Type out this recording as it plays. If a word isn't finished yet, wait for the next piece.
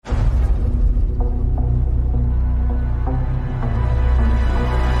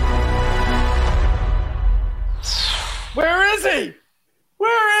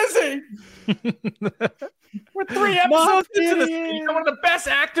We're 3 episodes into this. You got one of the best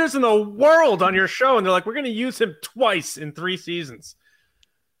actors in the world on your show, and they're like, we're going to use him twice in 3 seasons.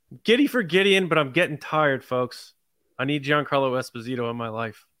 Giddy for Gideon, but I'm getting tired, folks. I need Giancarlo Esposito in my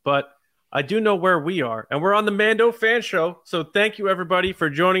life. But I do know where we are, and we're on the Mando Fan Show. So thank you, everybody, for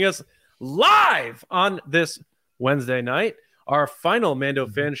joining us live on this Wednesday night, our final Mando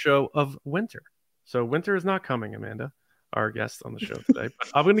Fan Show of winter. So winter is not coming, Amanda, our guest on the show today.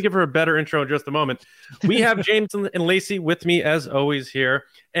 But I'm going to give her a better intro in just a moment. We have James and Lacey with me, as always, here.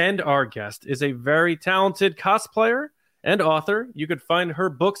 And our guest is a very talented cosplayer and author. You could find her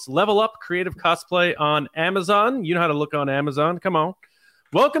books, Level Up Creative Cosplay, on Amazon. You know how to look on Amazon. Come on.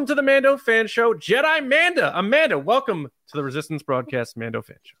 Welcome to the Mando Fan Show, JediManda. Amanda, welcome to the Resistance Broadcast Mando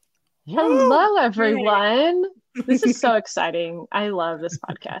Fan Show. Hello, everyone. This is so exciting. I love this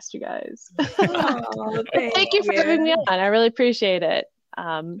podcast, you guys. Oh, thank you for having me on. I really appreciate it.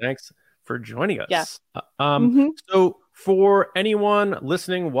 Thanks for joining us. Yeah. So for anyone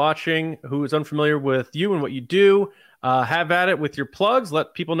listening, watching, who is unfamiliar with you and what you do, have at it with your plugs.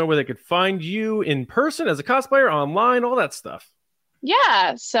 Let people know where they could find you in person, as a cosplayer, online, all that stuff.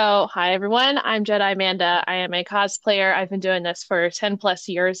 Yeah. So, hi, everyone. I'm JediManda. I am a cosplayer. I've been doing this for 10 plus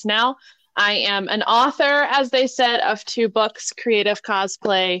years now. I am an author, as they said, of 2 books, Creative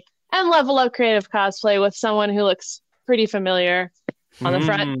Cosplay and Level Up Creative Cosplay, with someone who looks pretty familiar on the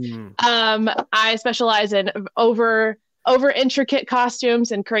front. I specialize in over intricate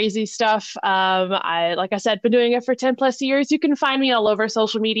costumes and crazy stuff. Like I said, been doing it for 10 plus years. You can find me all over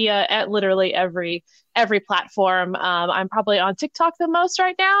social media at literally every platform. I'm probably on TikTok the most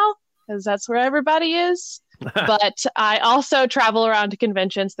right now, because that's where everybody is. But I also travel around to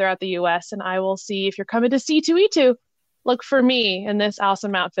conventions throughout the US, and I will see if you're coming to C2E2, look for me in this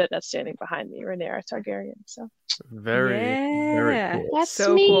awesome outfit that's standing behind me, Rhaenyra Targaryen. So very cool. That's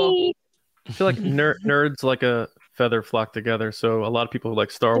so me. Cool. I feel like nerds like a feather flock together. So a lot of people who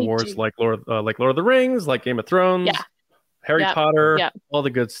like Star Wars, like Lord of the Rings, like Game of Thrones, Harry Potter, all the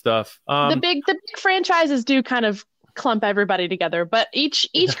good stuff. The big franchises do kind of clump everybody together, but each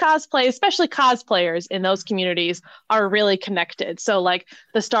cosplay, especially cosplayers in those communities, are really connected. So like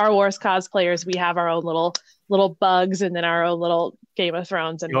the Star Wars cosplayers, we have our own little bugs, and then our own little Game of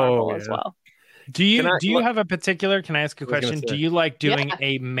Thrones and Marvel as well. Do you have a particular, can I ask a question? Do you like doing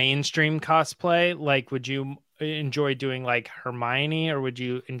a mainstream cosplay? Like, would you enjoy doing like Hermione, or would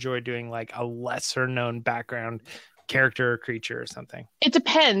you enjoy doing like a lesser known background character or creature or something? It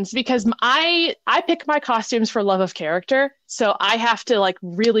depends, because I pick my costumes for love of character. So I have to like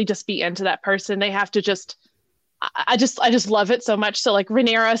really just be into that person. They have to I just love it so much. So like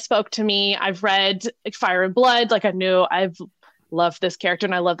Rhaenyra spoke to me. I've read like Fire and Blood. Like I knew I've loved this character,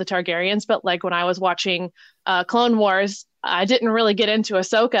 and I love the Targaryens. But like when I was watching Clone Wars, I didn't really get into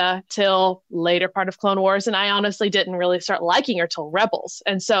Ahsoka till later part of Clone Wars. And I honestly didn't really start liking her till Rebels.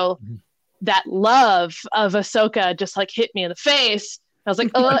 And so that love of Ahsoka just like hit me in the face. I was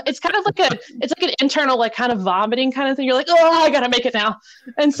like, oh, it's kind of like it's like an internal, like kind of vomiting kind of thing. You're like, oh, I got to make it now.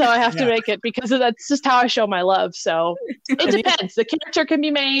 And so I have to make it, because that's just how I show my love. So it depends. The character can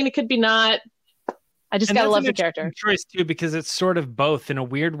be main, it could be not. I just gotta love the character. Choice too, because it's sort of both in a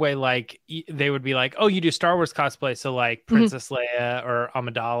weird way. Like they would be like, "Oh, you do Star Wars cosplay, so like Princess Leia or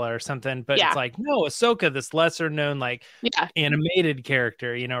Amidala or something." But it's like, no, Ahsoka, this lesser known like animated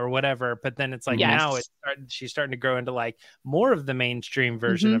character, or whatever. But then it's like now she's starting to grow into like more of the mainstream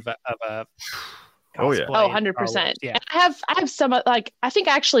version of a cosplay. 100%. Yeah, I have some like, I think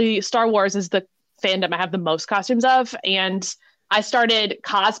actually Star Wars is the fandom I have the most costumes of, and I started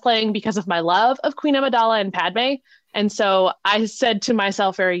cosplaying because of my love of Queen Amidala and Padme. And so I said to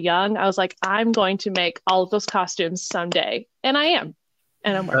myself very young, I was like, I'm going to make all of those costumes someday. And I am.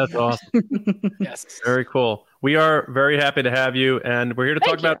 And I'm working. That's awesome. Yes. Very cool. We are very happy to have you. And we're here to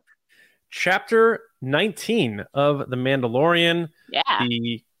talk about Chapter 19 of The Mandalorian,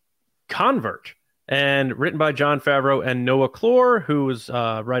 The Convert, and written by Jon Favreau and Noah Clore, who's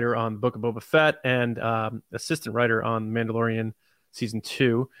writer on Book of Boba Fett and assistant writer on Mandalorian Season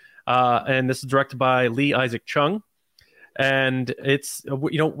 2. And this is directed by Lee Isaac Chung. And it's,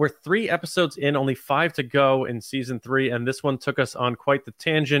 we're 3 episodes in, only 5 to go in Season 3. And this one took us on quite the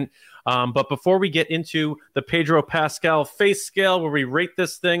tangent. But before we get into the Pedro Pascal face scale, where we rate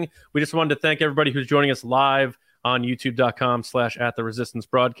this thing, we just wanted to thank everybody who's joining us live on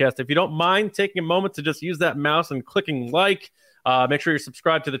youtube.com/@the-resistance-broadcast. If you don't mind taking a moment to just use that mouse and clicking like, make sure you're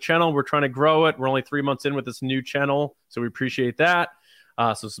subscribed to the channel. We're trying to grow it. We're only 3 months in with this new channel, so we appreciate that.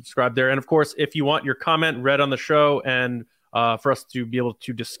 So subscribe there. And of course, if you want your comment read on the show and for us to be able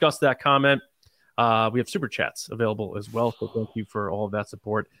to discuss that comment, We have super chats available as well. So thank you for all of that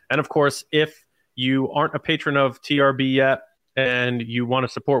support. And of course, if you aren't a patron of TRB yet and you want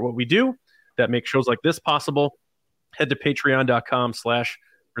to support what we do that makes shows like this possible, head to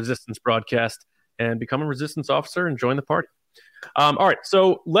patreon.com/resistance broadcast and become a resistance officer and join the party. All right,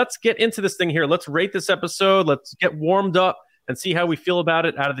 so let's get into this thing here. Let's rate this episode. Let's get warmed up and see how we feel about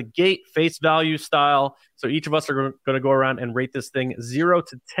it out of the gate, face value style. So each of us are going to go around and rate this thing 0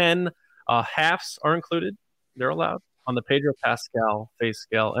 to 10. Halves are included. They're allowed on the Pedro Pascal face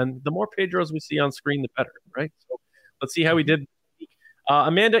scale. And the more Pedros we see on screen, the better, right? So let's see how we did.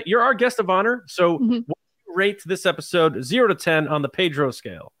 Amanda, you're our guest of honor. So what do you rate this episode 0 to 10 on the Pedro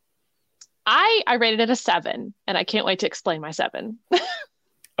scale? I rated it a 7, and I can't wait to explain my 7.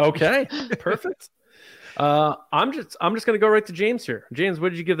 Okay, perfect. I'm just going to go right to James here. James, what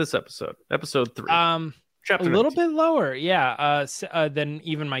did you give this episode? Episode 3. Chapter a little 19. bit lower, yeah, than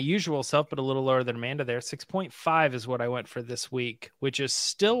even my usual self, but a little lower than Amanda there. 6.5 is what I went for this week, which is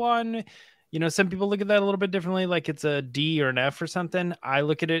still on. Some people look at that a little bit differently, like it's a D or an F or something. I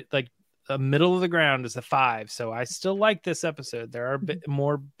look at it like the middle of the ground is a 5. So I still like this episode. There are a bit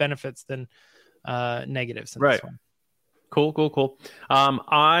more benefits than negatives in this one. Cool.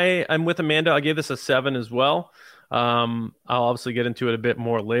 I'm with Amanda. I gave this a 7 as well. I'll obviously get into it a bit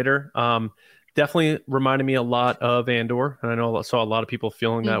more later. Definitely reminded me a lot of Andor, and I know I saw a lot of people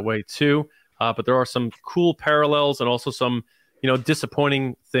feeling that way too. But there are some cool parallels and also some,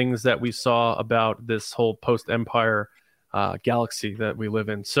 disappointing things that we saw about this whole post-Empire galaxy that we live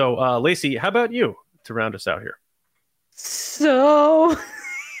in. So, Lacey, how about you to round us out here? So,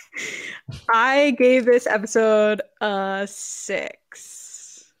 I gave this episode a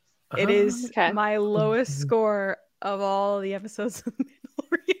 6. It is my lowest score of all the episodes of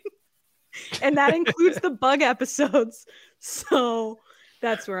Mandalorian. And that includes the bug episodes. So,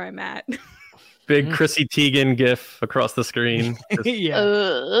 that's where I'm at. Big Chrissy Teigen gif across the screen.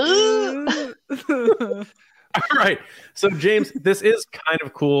 All right. So, James, this is kind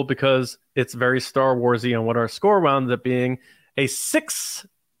of cool because it's very Star Warsy, and what our score wound up being a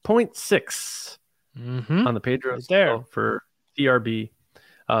 6.6 on the Pedro scale for TRB.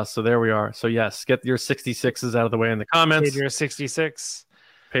 So there we are. So, yes, get your 66s out of the way in the comments. Pedro 66.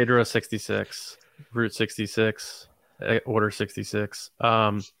 Pedro 66. Route 66. Order 66.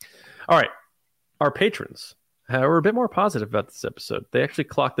 All right. Our patrons were a bit more positive about this episode. They actually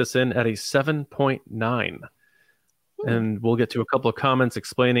clocked this in at a 7.9. And we'll get to a couple of comments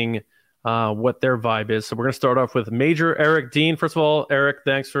explaining what their vibe is. So we're going to start off with Major Eric Dean. First of all, Eric,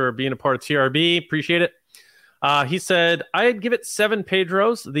 thanks for being a part of TRB. Appreciate it. He said, I'd give it 7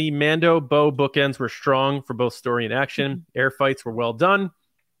 Pedros. The Mando Bo bookends were strong for both story and action. Air fights were well done.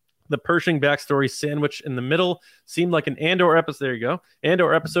 The Pershing backstory sandwich in the middle seemed like an Andor episode. There you go.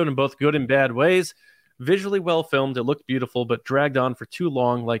 Andor episode in both good and bad ways. Visually well filmed. It looked beautiful, but dragged on for too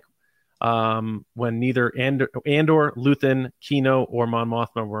long, like when neither Andor, Luthen, Kino, or Mon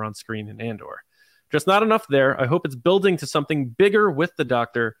Mothma were on screen in Andor. Just not enough there. I hope it's building to something bigger with the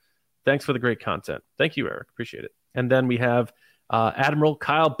Doctor. Thanks for the great content. Thank you, Eric. Appreciate it. And then we have Admiral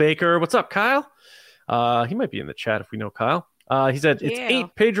Kyle Baker. What's up, Kyle? He might be in the chat if we know Kyle. He said, it's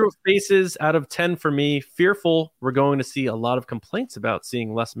 8 Pedro Faces out of 10 for me. Fearful we're going to see a lot of complaints about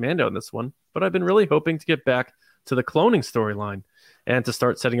seeing less Mando in this one, but I've been really hoping to get back to the cloning storyline and to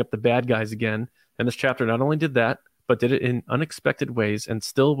start setting up the bad guys again. And this chapter not only did that, but did it in unexpected ways and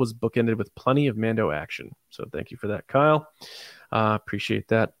still was bookended with plenty of Mando action. So thank you for that, Kyle. Appreciate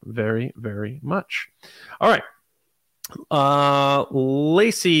that very, very much. All right.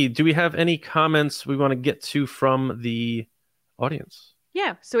 Lacey, do we have any comments we want to get to from the audience?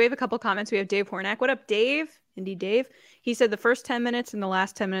 Yeah, so we have a couple comments. We have Dave Hornack. What up, Dave? Indeed, Dave. He said the first 10 minutes and the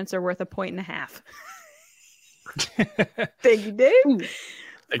last 10 minutes are worth 1.5 points. Thank you, Dave.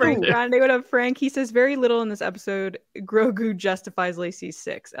 Frank Grande. What up, Frank? He says very little in this episode. Grogu justifies Lacey's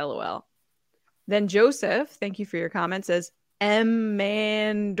 6. LOL. Then Joseph, thank you for your comment, says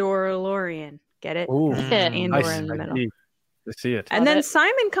Mandalorian. Get it? Ooh, Andor in the middle. I see it. And then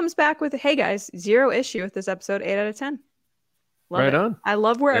Simon comes back with, hey guys, 0 issue with this episode, 8 out of 10. Love it. On. I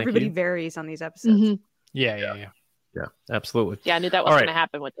love where everybody varies on these episodes. Yeah, absolutely. Yeah, I knew that was going to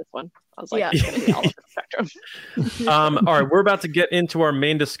happen with this one. I was like, it's going to be all over the spectrum. All right, we're about to get into our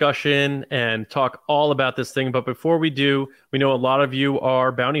main discussion and talk all about this thing. But before we do, we know a lot of you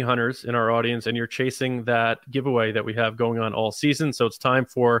are bounty hunters in our audience, and you're chasing that giveaway that we have going on all season. So it's time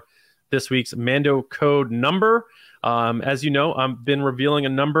for this week's Mando Code number. As you know, I've been revealing a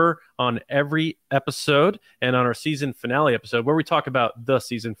number on every episode, and on our season finale episode, where we talk about the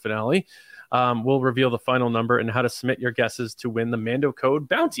season finale, we'll reveal the final number and how to submit your guesses to win the Mando Code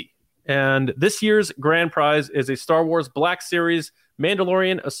bounty. And this year's grand prize is a Star Wars Black Series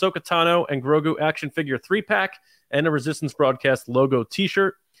Mandalorian, Ahsoka Tano, and Grogu action figure 3-pack and a Resistance Broadcast logo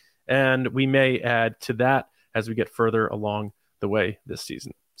t-shirt. And we may add to that as we get further along the way this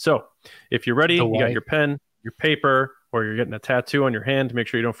season. So if you're ready, you got your pen, your paper, or you're getting a tattoo on your hand, make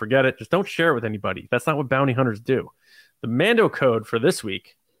sure you don't forget it. Just don't share it with anybody. That's not what bounty hunters do. The Mando code for this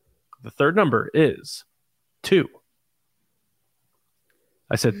week, the third number is 2.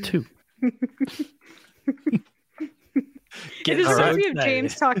 I said 2. It just reminds me of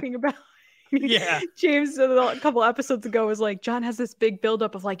James talking about. James a couple episodes ago was like, John has this big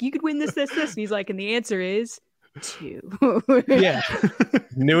buildup of like, you could win this, and he's like, and the answer is 2.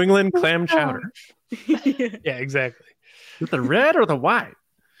 New England clam chowder. Yeah, exactly. With the red or the white?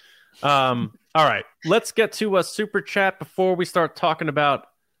 All right, let's get to a super chat before we start talking about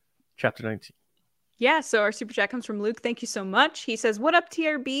chapter 19. Yeah, so our super chat comes from Luke. Thank you so much. He says, what up,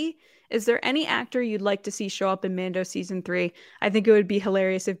 TRB? Is there any actor you'd like to see show up in Mando season 3? I think it would be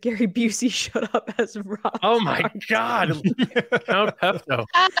hilarious if Gary Busey showed up as Rob. Oh my God. Count Pepto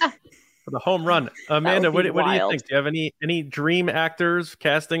for the home run. Amanda, what do you think? Do you have any dream actors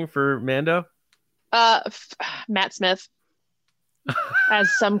casting for Mando? Matt Smith as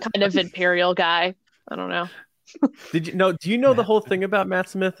some kind of Imperial guy. I don't know. Do you know the whole thing about Matt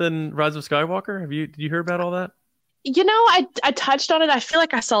Smith and Rise of Skywalker? Did you hear about all that? You know, I touched on it. I feel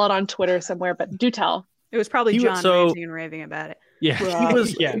like I saw it on Twitter somewhere, but do tell. It was probably John ranting and raving about it. Yeah, he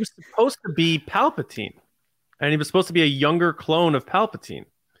was supposed to be Palpatine, and he was supposed to be a younger clone of Palpatine,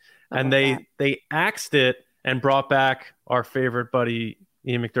 and they axed it and brought back our favorite buddy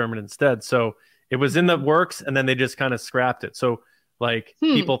Ian McDiarmid instead. So it was in the works, and then they just kind of scrapped it. So like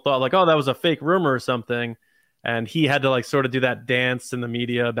people thought like, oh, that was a fake rumor or something, and he had to like sort of do that dance in the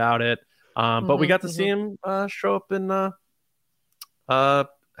media about it. But we got to see him show up in House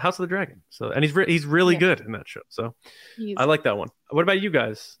of the Dragon. So, and he's really good in that show. So I like that one. What about you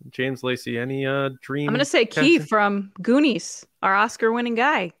guys? James Lacey, any dream? I'm gonna say Key from Goonies, our Oscar-winning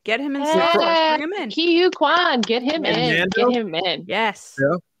guy. Get him in. Bring him in. Key Kwan, get him in. Get him in. Yes.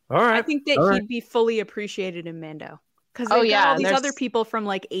 Yeah. All right. I think that he'd be fully appreciated in Mando because all these other people from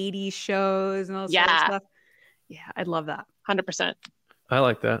like 80s shows and all this sort of stuff. Yeah, I'd love that. 100%. I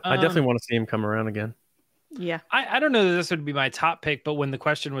like that. I definitely want to see him come around again. Yeah. I don't know that this would be my top pick, but when the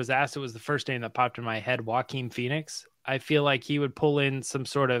question was asked, it was the first name that popped in my head, Joaquin Phoenix. I feel like he would pull in some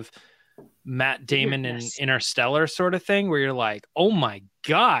sort of Matt Damon and Interstellar sort of thing where you're like, oh my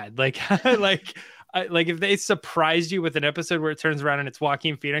God. Like, if they surprised you with an episode where it turns around and it's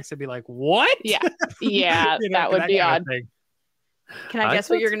Joaquin Phoenix, I'd be like, what? Yeah. Yeah. That would be odd. Can I guess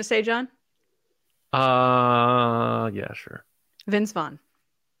what you're going to say, John? Yeah, sure. Vince Vaughn.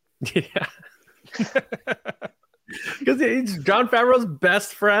 Yeah. Because he's Jon Favreau's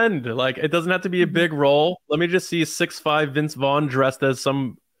best friend. Like, it doesn't have to be a big role. Let me just see 6'5" Vince Vaughn dressed as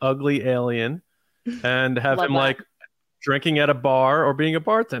some ugly alien and have him like drinking at a bar or being a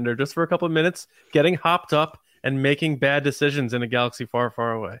bartender just for a couple of minutes, getting hopped up and making bad decisions in a galaxy far,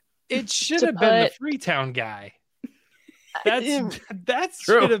 far away. It should have been the Freetown guy. That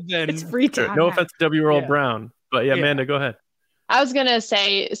should have been. It's Freetown. No offense to W. Earl Brown, but Amanda, go ahead. I was gonna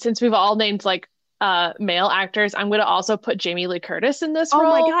say, since we've all named like male actors, I'm gonna also put Jamie Lee Curtis in this role.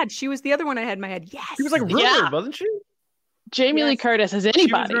 Oh my God, she was the other one I had in my head. Yes, she was like rumored, wasn't she? Jamie Lee Curtis as anybody.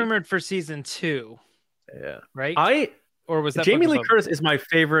 She was rumored for season 2. Yeah, right. Or was that Jamie Lee Curtis is my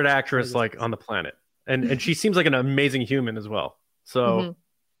favorite actress like on the planet, and she seems like an amazing human as well. So,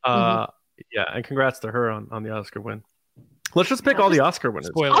 yeah, and congrats to her on the Oscar win. Let's just pick all the Oscar winners.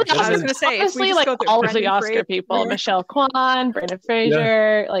 Spoilers. I was going to say, honestly, like all of the Oscar people, Michelle Kwan, Brendan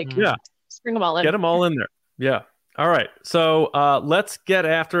Fraser, just bring them all in. Get them all in there. Yeah. All right. So let's get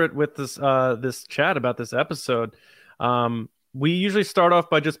after it with this chat about this episode. We usually start off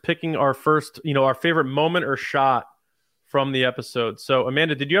by just picking our first, our favorite moment or shot from the episode. So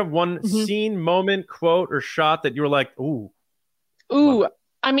Amanda, did you have one scene, moment, quote, or shot that you were like, ooh? Ooh,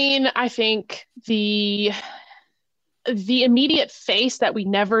 I mean, I think the immediate face that we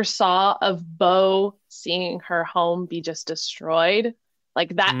never saw of Bo seeing her home be just destroyed,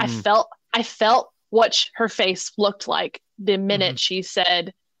 like that, I felt what her face looked like the minute she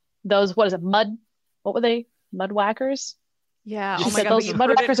said those, what were they? Mudwhackers? Yeah. She said those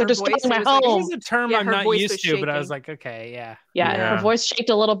mudwhackers are destroying my home. This is a term I'm not used to, but I was like, okay, yeah. Yeah, her voice shaked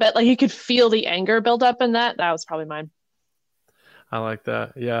a little bit. Like you could feel the anger build up in that. That was probably mine. I like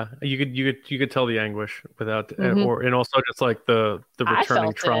that. Yeah, you could tell the anguish without, and also just like the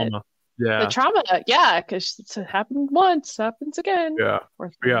returning trauma. It. Yeah, the trauma. Yeah, because it's happened once, happens again.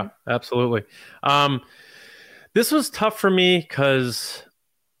 Yeah, absolutely. This was tough for me because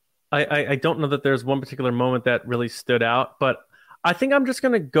I don't know that there's one particular moment that really stood out, but I think I'm just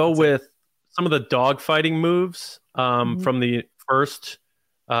going to go with some of the dogfighting moves from the first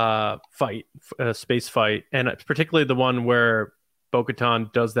space fight, and particularly the one where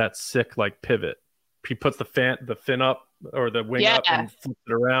Bo-Katan does that sick like pivot. He puts the fin up or the wing up and flips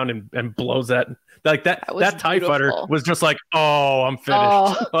it around and blows that. Like that TIE fighter was just like, oh, I'm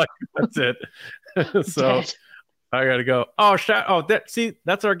finished. Like, that's it. So I gotta go.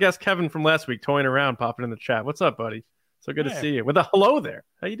 That's our guest Kevin from last week, toying around, popping in the chat. What's up, buddy? So good to see you. With a hello there.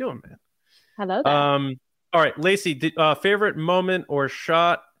 How you doing, man? Hello there. All right, Lacey, favorite moment or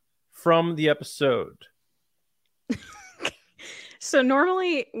shot from the episode? So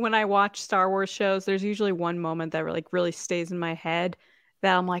normally when I watch Star Wars shows, there's usually one moment that really stays in my head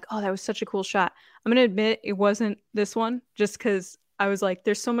that I'm like, oh, that was such a cool shot. I'm gonna admit it wasn't this one, just because I was like,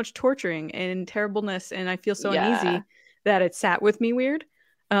 there's so much torturing and terribleness, and I feel so uneasy that it sat with me weird.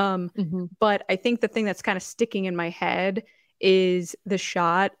 But I think the thing that's kind of sticking in my head is the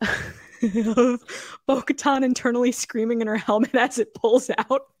shot of Bo-Katan internally screaming in her helmet as it pulls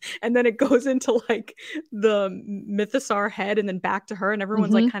out, and then it goes into like the Mythosaur head and then back to her, and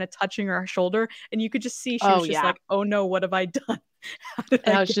everyone's like kind of touching her shoulder, and you could just see she was just like, oh no, what have I done?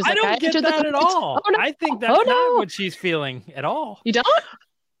 I don't get that at all. Oh, no. I think that's not what she's feeling at all. You don't?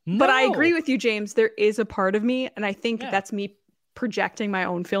 No. But I agree with you, James. There is a part of me, and I think that's me projecting my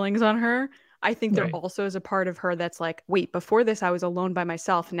own feelings on her. I think there also is a part of her that's like, wait, before this I was alone by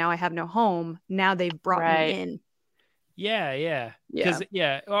myself. Now I have no home. Now they've brought me in. Yeah. Because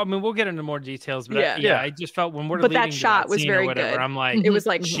well, I mean, we'll get into more details, but I just felt when we're leading that shot was very good. I'm like, it was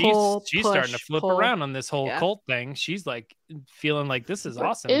like she's starting to flip around on this whole cult thing. She's like feeling like this is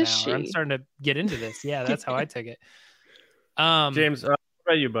awesome now. Or I'm starting to get into this. Yeah, that's how I took it. James, what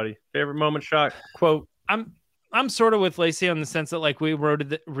about you, buddy? Favorite moment, shot, quote? I'm sort of with Lacey on the sense that like we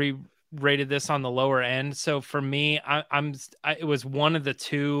rated this on the lower end. So for me, it was one of the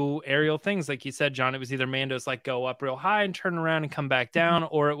two aerial things. Like you said, John, it was either Mando's like go up real high and turn around and come back down,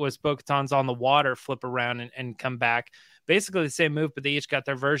 or it was Bo-Katan's on the water, flip around and come back. Basically the same move, but they each got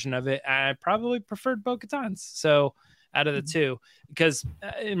their version of it. I probably preferred Bo-Katan's. So out of the two, because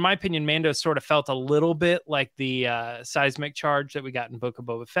in my opinion, Mando sort of felt a little bit like the seismic charge that we got in Book of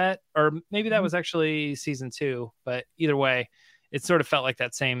Boba Fett, or maybe that was actually season 2, but either way, it sort of felt like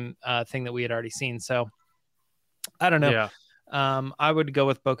that same thing that we had already seen. So I don't know. Yeah. I would go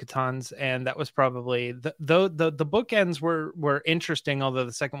with Bo-Katan's, and that was probably the bookends were interesting, although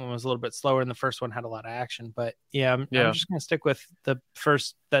the second one was a little bit slower and the first one had a lot of action. But I'm just going to stick with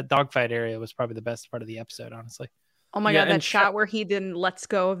that dogfight area was probably the best part of the episode, honestly. Oh my God, that shot where he then lets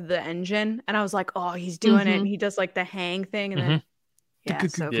go of the engine, and I was like, oh, he's doing it. And he does like the hang thing, and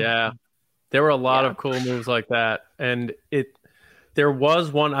then there were a lot of cool moves like that, and there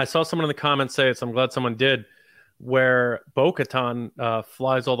was one, I saw someone in the comments say it, so I'm glad someone did, where Bo-Katan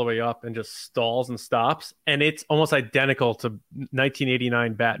flies all the way up and just stalls and stops. And it's almost identical to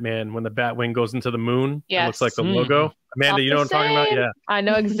 1989 Batman when the Batwing goes into the moon. Yes. It looks like the logo. Amanda, you know what I'm talking about? Yeah. I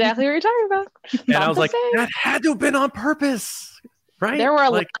know exactly what you're talking about. And I was like, that had to have been on purpose, right? There were a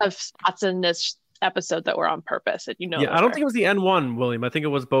lot of spots in this episode that were on purpose. And I don't think it was the N1, William. I think it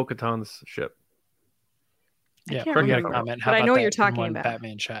was Bo-Katan's ship. Yeah, comment. But I know what you're talking about.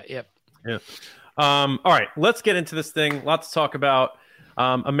 Batman shot. Yep. Yeah. All right, let's get into this thing. Lots to talk about.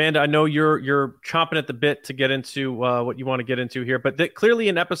 Amanda, I know you're chomping at the bit to get into what you want to get into here, but clearly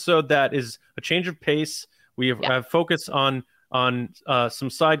an episode that is a change of pace. We have focused on some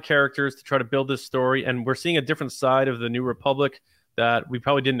side characters to try to build this story, and we're seeing a different side of the New Republic that we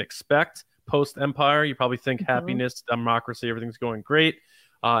probably didn't expect post Empire. You probably think happiness, democracy, everything's going great,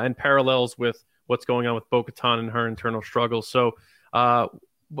 and parallels with what's going on with Bo-Katan and her internal struggles. So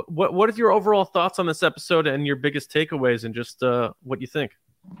what are your overall thoughts on this episode and your biggest takeaways, and just what you think?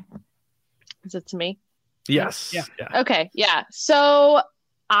 Is it to me? Yes. Yeah. Okay. Yeah. So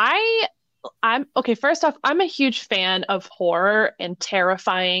I'm okay. First off, I'm a huge fan of horror and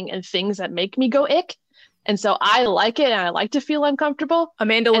terrifying and things that make me go ick. And so I like it, and I like to feel uncomfortable.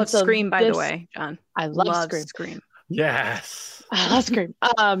 Amanda loves Scream, by the way, John. I love Scream. Yes. I love Scream.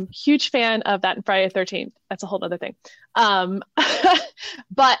 Huge fan of that in Friday the 13th. That's a whole other thing.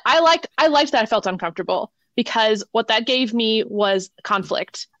 But I liked that I felt uncomfortable, because what that gave me was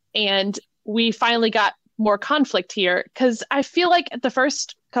conflict. And we finally got more conflict here, because I feel like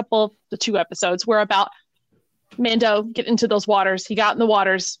the 2 episodes were about Mando get into those waters. He got in the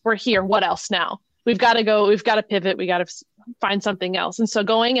waters. We're here. What else now? We've got to go. We've got to pivot. We got to find something else. And so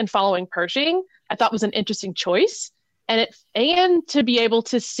going and following Pershing, I thought was an interesting choice. And to be able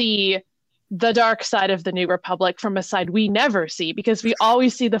to see the dark side of the New Republic from a side we never see, because we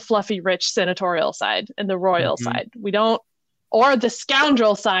always see the fluffy, rich senatorial side and the royal side. We don't, or the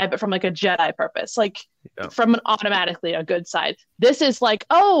scoundrel side, but from like a Jedi purpose, like from an automatically a good side. This is like,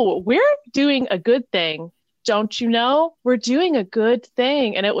 oh, we're doing a good thing. Don't you know? We're doing a good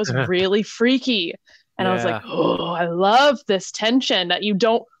thing. And it was really freaky. And I was like, oh, I love this tension that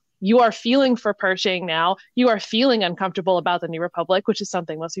you are feeling for Pershing now. You are feeling uncomfortable about the New Republic, which is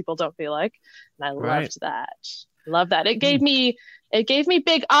something most people don't feel like. And I loved that. Love that. It gave me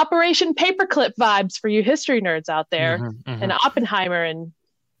big Operation Paperclip vibes for you history nerds out there, and Oppenheimer and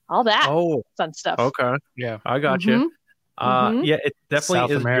all that fun stuff. Okay. Yeah, I got you. Yeah, it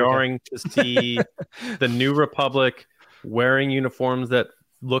definitely is jarring to see the New Republic wearing uniforms that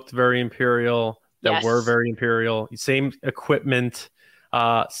looked very Imperial, that were very Imperial, same equipment,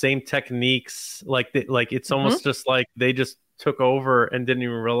 same techniques. Like it's almost just like they just took over and didn't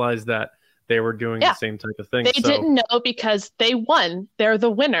even realize that they were doing the same type of thing. They didn't know because they won. They're the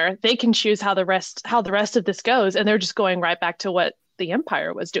winner. They can choose how the rest of this goes, and they're just going right back to what the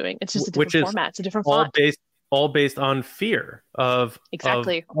Empire was doing. It's just a different format. It's a different font. All based on fear of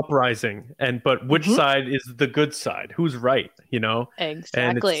uprising, but which side is the good side? Who's right?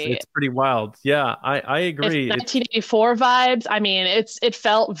 Exactly. And it's pretty wild. Yeah, I agree. It's 1984 vibes. I mean, it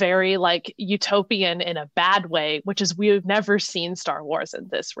felt very like utopian in a bad way, which is we've never seen Star Wars in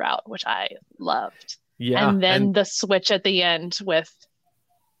this route, which I loved. Yeah, and then the switch at the end with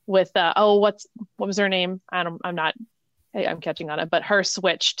what was her name? I'm catching on it, but her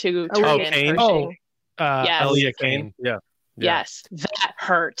switch to turn in Pershing. Elia Kane. Yeah. Yes, that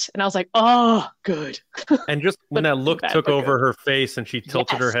hurt. And I was like, oh, good. And just when that look took over her face and she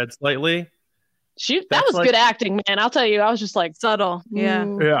tilted her head slightly. That was good acting, man. I'll tell you, I was just like subtle.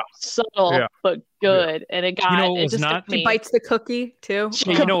 Subtle, but good. And it got she bites the cookie too.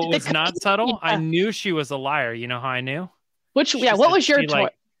 You know, it was not subtle. I knew she was a liar. You know how I knew? What was your choice?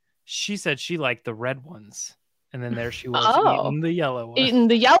 She said she liked the red ones. And then there she was eating the yellow one. Eating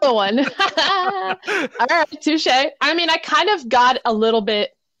the yellow one. All right, touche. I mean, I kind of got a little bit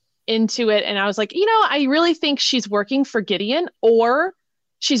into it, and I was like, I really think she's working for Gideon, or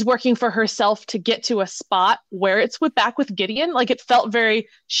she's working for herself to get to a spot where it's back with Gideon. Like, it felt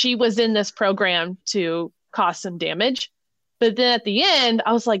she was in this program to cause some damage. But then at the end,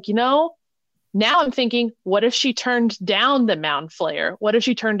 I was like, now I'm thinking, what if she turned down the Mound Flayer? What if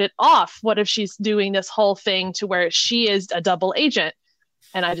she turned it off? What if she's doing this whole thing to where she is a double agent?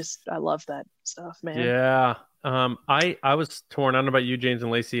 And I love that stuff, man. Yeah. I was torn. I don't know about you, James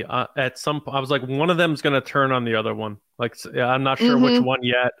and Lacey. I was like, one of them's going to turn on the other one. Like, I'm not sure which one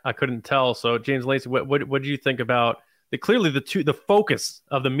yet. I couldn't tell. So, James, Lacey, what do you think about clearly the focus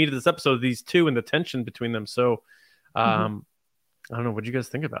of the meat of this episode, these two, and the tension between them? So, I don't know. What do you guys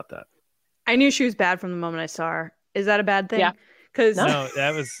think about that? I knew she was bad from the moment I saw her. Is that a bad thing? Yeah. No,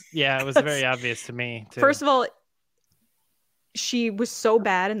 that was, it was very obvious to me, too. First of all, she was so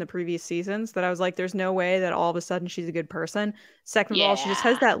bad in the previous seasons that I was like, there's no way that all of a sudden she's a good person. Second of all, she just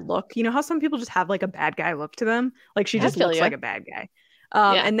has that look. You know how some people just have like a bad guy look to them? Like she just looks like a bad guy.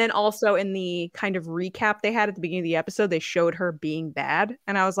 And then also in the kind of recap they had at the beginning of the episode, they showed her being bad.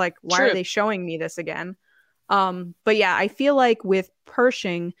 And I was like, why are they showing me this again? But yeah, I feel like with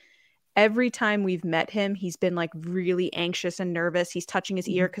Pershing, every time we've met him, he's been like really anxious and nervous. He's touching his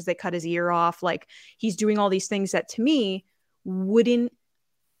ear because they cut his ear off. Like he's doing all these things that to me wouldn't,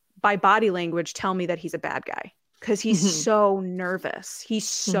 by body language, tell me that he's a bad guy, because he's so nervous. He's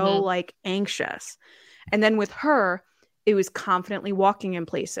so like anxious. And then with her, it was confidently walking in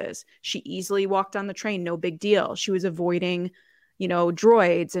places. She easily walked on the train. No big deal. She was avoiding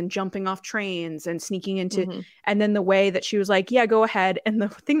droids and jumping off trains and sneaking into, and then the way that she was like, yeah, go ahead. And the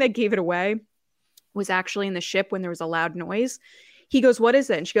thing that gave it away was actually in the ship when there was a loud noise. He goes, what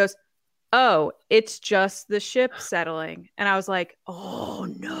is it? And she goes, oh, it's just the ship settling. And I was like, oh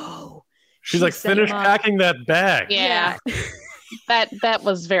no. She's like, finish packing that bag. Yeah. that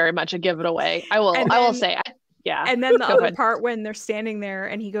was very much a give it away. I will say. Yeah. And then the other part when they're standing there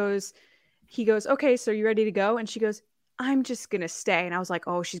and he goes, okay, so you ready to go? And she goes, I'm just going to stay. And I was like,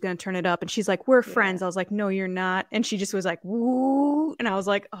 oh, she's going to turn it up. And she's like, we're friends. I was like, no, you're not. And she just was like, woo. And I was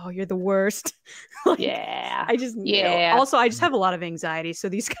like, oh, you're the worst. I just knew. Also, I just have a lot of anxiety. So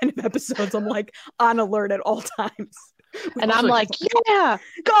these kind of episodes, I'm like on alert at all times. And I'm like, yeah,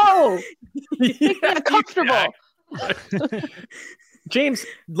 go. Make me comfortable. James,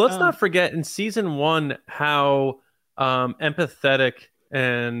 let's not forget in season 1 how empathetic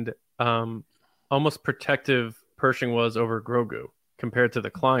and almost protective Pershing was over Grogu compared to the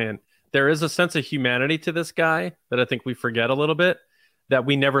client. There is a sense of humanity to this guy that I think we forget a little bit, that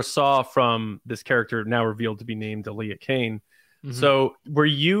we never saw from this character now revealed to be named Aaliyah Kane. So were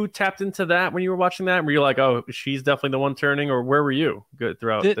you tapped into that when you were watching that? Were you like, oh, she's definitely the one turning, or where were you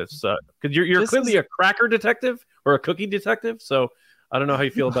throughout this? Because you're clearly a cracker detective or a cookie detective. So I don't know how you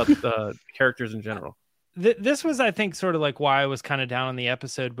feel about characters in general. This was, I think, sort of like why I was kind of down on the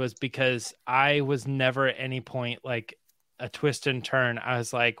episode, was because I was never at any point like a twist and turn. I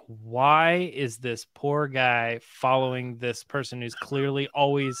was like, why is this poor guy following this person who's clearly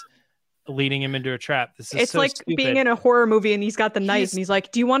always leading him into a trap? This is it's so like stupid. Being in a horror movie and he's got the knife and he's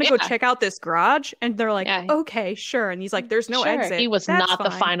like, do you want to go check out this garage? And they're like, okay, sure. And he's like, there's no exit. He was That's not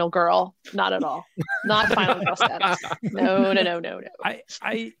fine. the final girl. Not at all. Not final girl status. No.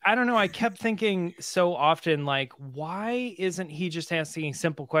 I don't know. I kept thinking so often, like, why isn't he just asking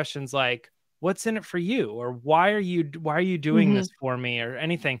simple questions like, what's in it for you? Or why are you doing this for me, or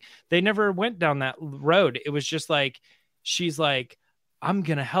anything? They never went down that road. It was just like, she's like, I'm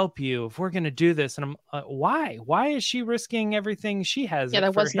going to help you if we're going to do this. And I'm why is she risking everything she has? Yeah, there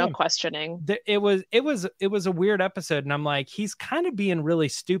was no questioning. It was a weird episode. And I'm like, he's kind of being really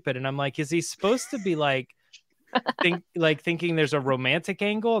stupid. And I'm like, is he supposed to be like, thinking there's a romantic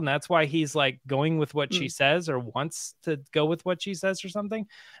angle? And that's why he's like going with what she says, or wants to go with what she says or something.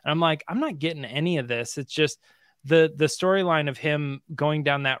 And I'm like, I'm not getting any of this. It's just the storyline of him going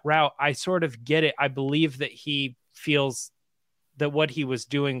down that route. I sort of get it. I believe that he feels that what he was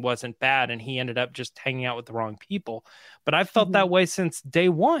doing wasn't bad, and he ended up just hanging out with the wrong people. But I felt that way since day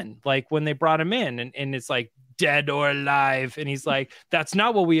one, like when they brought him in, and it's like dead or alive, and he's like, that's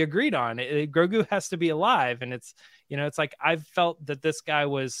not what we agreed on. Grogu has to be alive. And it's, it's like, I've felt that this guy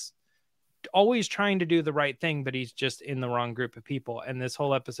was always trying to do the right thing, but he's just in the wrong group of people. And this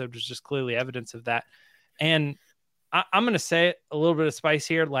whole episode was just clearly evidence of that. And I'm going to say it, a little bit of spice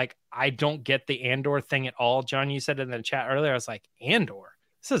here. Like, I don't get the Andor thing at all. John, you said in the chat earlier, I was like, Andor?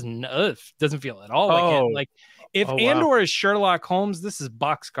 This doesn't feel at all like it. Like, if Andor is Sherlock Holmes, this is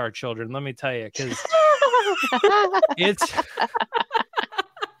Boxcar Children, let me tell you, because it's...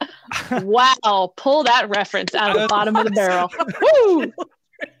 Wow, pull that reference out of the bottom of the barrel. Woo!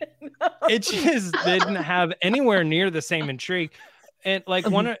 It just didn't have anywhere near the same intrigue. And like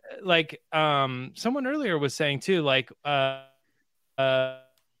someone earlier was saying too, like it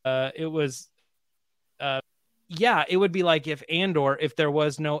was it would be like if there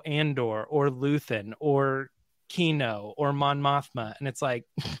was no Andor or Luthen or Kino or Mon Mothma, and it's like,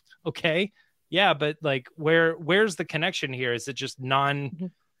 okay, yeah, but like where's the connection here? Is it just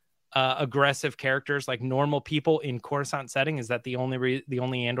aggressive characters, like normal people in Coruscant setting? Is that the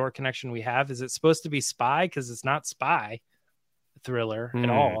only Andor connection we have? Is it supposed to be spy? Because it's not spy thriller at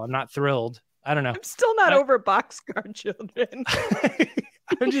all. I'm not thrilled. I don't know. I'm still not over Boxcar Children.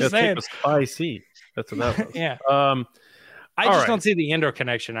 I'm just saying. Spicy. That's what that was. Yeah. I just don't see the Andor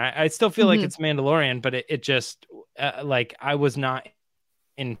connection. I still feel like it's Mandalorian, but it just like, I was not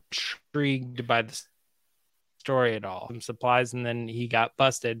intrigued by the story at all. Some supplies, and then he got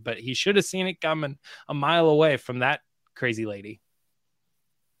busted, but he should have seen it coming a mile away from that crazy lady.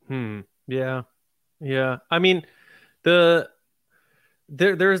 Yeah. I mean,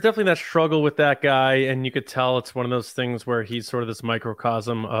 there is definitely that struggle with that guy, and you could tell it's one of those things where he's sort of this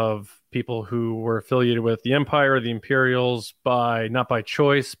microcosm of people who were affiliated with the Empire or the Imperials not by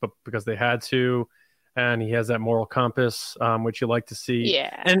choice, but because they had to. And he has that moral compass, which you like to see.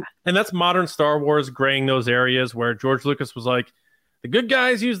 Yeah. And that's modern Star Wars graying those areas where George Lucas was like, the good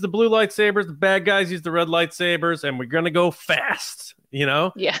guys use the blue lightsabers, the bad guys use the red lightsabers, and we're gonna go fast,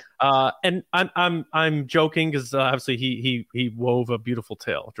 Yeah. And I'm joking because obviously he wove a beautiful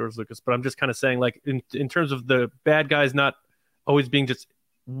tale, George Lucas. But I'm just kind of saying, like, in terms of the bad guys not always being just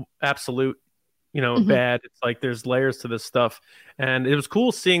absolute, bad. It's like there's layers to this stuff, and it was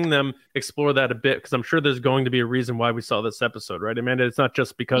cool seeing them explore that a bit, because I'm sure there's going to be a reason why we saw this episode, right, Amanda? It's not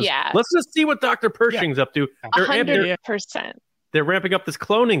just because let's just see what Dr. Pershing's up to. 100%. They're ramping up this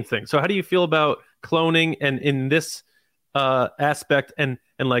cloning thing. So how do you feel about cloning and in this aspect, and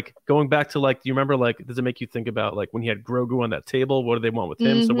like going back to, like, do you remember, like, does it make you think about, like, when he had Grogu on that table, what do they want with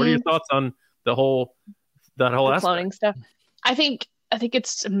him? So what are your thoughts on that whole aspect? Cloning stuff? I think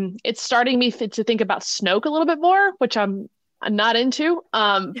it's starting me to think about Snoke a little bit more, which I'm not into.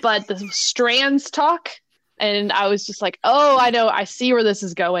 But the strands talk, and I was just like, oh, I know, I see where this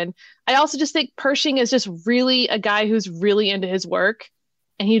is going. I also just think Pershing is just really a guy who's really into his work,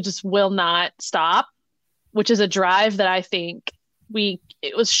 and he just will not stop, which is a drive that I think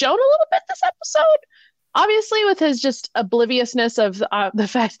it was shown a little bit this episode, obviously, with his just obliviousness of the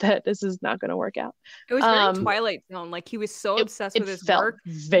fact that this is not going to work out. It was very Twilight Zone. Like, he was so obsessed with his work.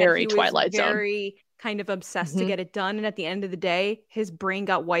 Very Twilight Zone. Very kind of obsessed to get it done. And at the end of the day, his brain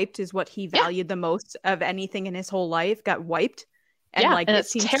got wiped, is what he valued the most of anything in his whole life, got wiped. And like, and it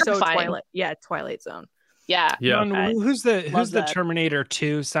seems terrifying. So Twilight. Yeah, Twilight Zone. Yeah. Who's the Terminator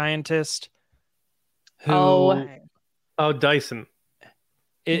 2 scientist? Oh, Dyson.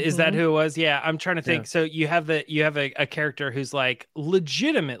 Is that who it was? Yeah, I'm trying to think. Yeah. So you have a character who's like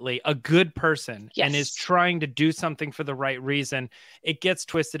legitimately a good person and is trying to do something for the right reason. It gets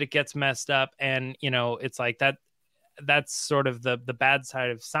twisted, it gets messed up, and it's like that. That's sort of the bad side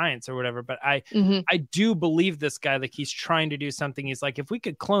of science or whatever. But I do believe this guy, like he's trying to do something. He's like, if we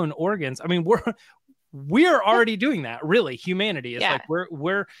could clone organs, I mean, we're already doing that. Really, humanity is like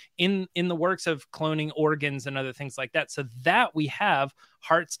we're in the works of cloning organs and other things like that, so that we have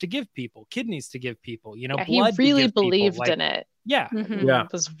hearts to give people, kidneys to give people, blood. He really believed in it.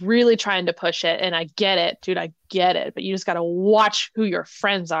 Was really trying to push it, and I get it, dude. I get it, but you just got to watch who your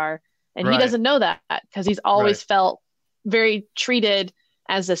friends are, and he doesn't know that because he's always felt very treated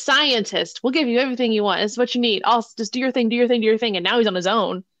as a scientist. We'll give you everything you want. It's what you need. I'll just do your thing, and now he's on his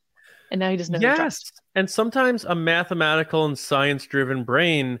own. And now he doesn't know who to trust. And sometimes a mathematical and science-driven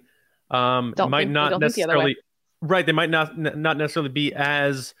brain might not necessarily they might not necessarily be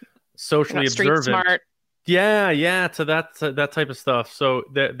as socially observant. Smart. Yeah, to that type of stuff. So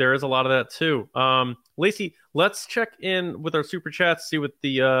there is a lot of that too. Lacey, let's check in with our super chats, see what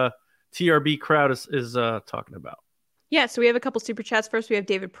the TRB crowd is talking about. Yeah, so we have a couple super chats. First, we have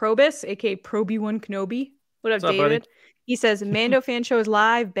David Probus, aka Proby1 Kenobi. What up, David? Buddy? He says, Mando Fan Show is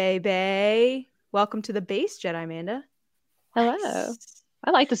live, baby. Welcome to the base, JediManda. Hello. Nice.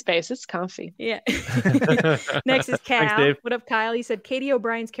 I like the space. It's comfy. Yeah. Next is Cal. Thanks, what up, Kyle? He said, Katie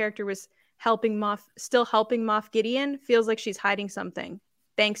O'Brien's character was still helping Moff Gideon. Feels like she's hiding something.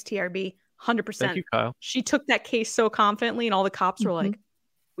 Thanks, TRB. 100%. Thank you, Kyle. She took that case so confidently, and all the cops were like,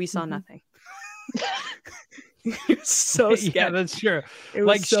 we saw nothing. So sketchy. Yeah, that's true.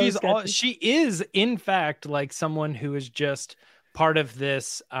 Like so she is in fact like someone who is just part of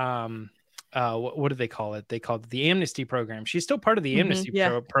this what do they call it? They call it the amnesty program. She's still part of the amnesty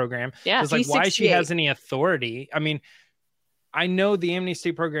program. Yeah, it's like why she has any authority. I mean, I know the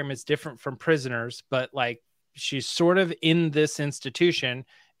amnesty program is different from prisoners, but like she's sort of in this institution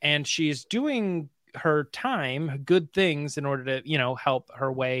and she's doing her time, good things in order to, help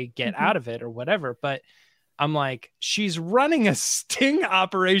her way get out of it or whatever. But I'm like, she's running a sting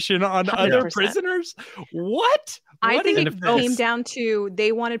operation on 100%. Other prisoners? What? I think it came down to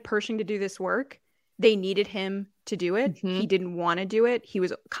they wanted Pershing to do this work. They needed him to do it. He didn't want to do it. He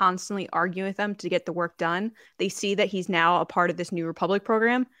was constantly arguing with them to get the work done. They see that he's now a part of this New Republic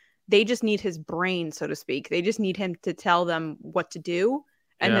program. They just need his brain, so to speak. They just need him to tell them what to do,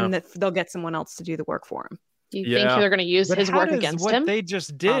 and then they'll get someone else to do the work for him. Do you think they're going to use his work against him? What they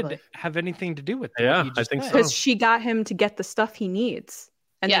just did have anything to do with that? Yeah, I think so. Because she got him to get the stuff he needs,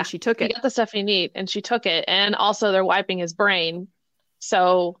 and then she took it. He got the stuff he needs, and she took it. And also, they're wiping his brain.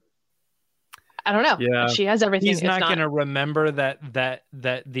 So, I don't know. Yeah. She has everything. He's not going to remember that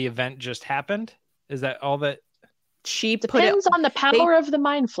the event just happened? Is that all that? She depends on the power of the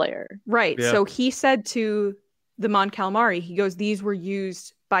mind flayer. Right. Yeah. So, he said to the Mon Calamari, he goes, these were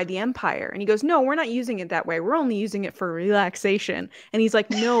used by the Empire. And he goes, no, we're not using it that way. We're only using it for relaxation. And he's like,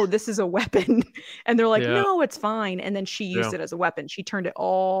 no, this is a weapon. And they're like, no, it's fine. And then she used it as a weapon. She turned it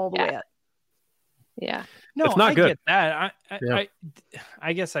all the way up. Yeah. No, it's not I good. Get that.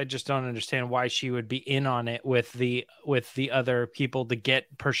 I guess I just don't understand why she would be in on it with the other people to get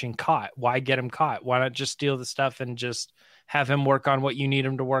Pershing caught. Why get him caught? Why not just steal the stuff and just have him work on what you need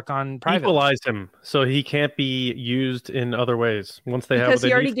him to work on privately? Equalize him so he can't be used in other ways. Once they because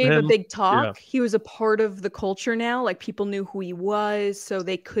he already gave a big talk. He was a part of the culture now. Like people knew who he was, so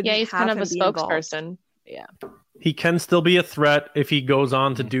they couldn't. Yeah, he's have kind of him a spokesperson. Yeah, he can still be a threat if he goes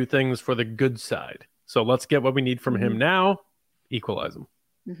on to do things for the good side. So let's get what we need from him now. Equalize him.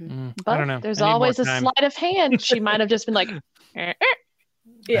 But I don't know. There's always a sleight of hand. She might have just been like,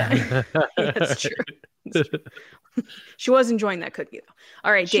 yeah, that's true. She was enjoying that cookie though.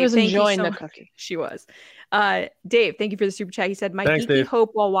 All right, Dave, she was enjoying the cookie. She was. Dave, thank you for the super chat. He said, my geeky hope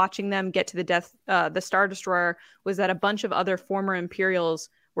while watching them get to the Star Destroyer was that a bunch of other former Imperials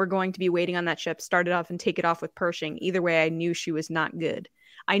were going to be waiting on that ship, start it off and take it off with Pershing. Either way, I knew she was not good.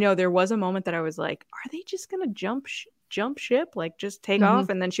 I know there was a moment that I was like, are they just going to jump ship? Like just take off?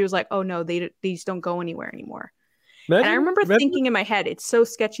 And then she was like, oh no, these don't go anywhere anymore. And I remember thinking in my head, it's so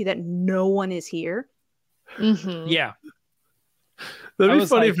sketchy that no one is here. Yeah. That'd be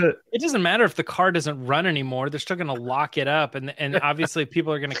funny if it doesn't matter if the car doesn't run anymore. They're still going to lock it up, and obviously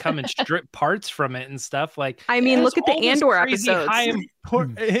people are going to come and strip parts from it and stuff. Like, I mean, look at the Andor episodes. High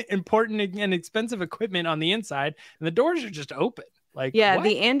important and expensive equipment on the inside, and the doors are just open. Like, yeah, what?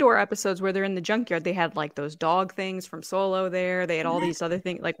 the Andor episodes where they're in the junkyard, they had like those dog things from Solo there. They had all these other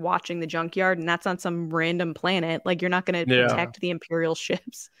things like watching the junkyard, and that's on some random planet. Like, you're not going to protect the Imperial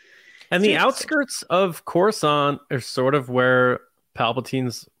ships. And the outskirts of Coruscant are sort of where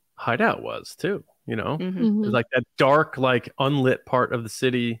Palpatine's hideout was too. You know, like that dark, like unlit part of the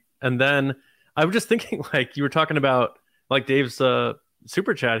city. And then I was just thinking, like you were talking about, like Dave's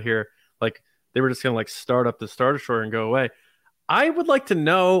super chat here, like they were just going to like start up the Star Destroyer and go away. I would like to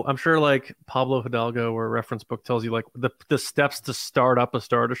know, I'm sure like Pablo Hidalgo or a reference book tells you like the steps to start up a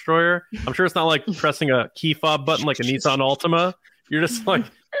Star Destroyer. I'm sure it's not like pressing a key fob button like a Nissan Altima. You're just like,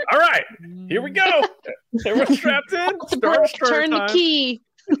 all right, here we go. Everyone's strapped in. Star Destroyer Turn time. the key.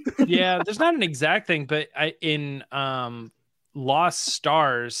 Yeah, there's not an exact thing, but in Lost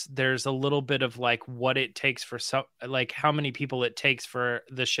Stars, there's a little bit of like what it takes for like how many people it takes for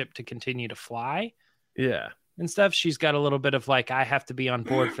the ship to continue to fly. Yeah. And stuff. She's got a little bit of like, I have to be on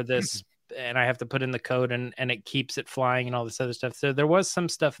board for this and I have to put in the code and it keeps it flying and all this other stuff. So there was some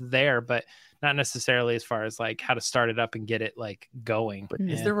stuff there, but not necessarily as far as like how to start it up and get it like going. But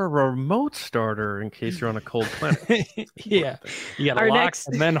is there a remote starter in case you're on a cold planet? Yeah. You got to lock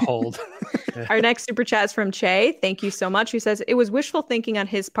and then hold. Our next super chat is from Che. Thank you so much. Who says it was wishful thinking on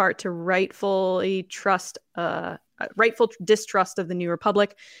his part to rightful distrust of the New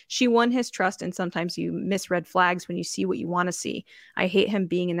Republic. She won his trust, and sometimes you miss red flags when you see what you want to see. I hate him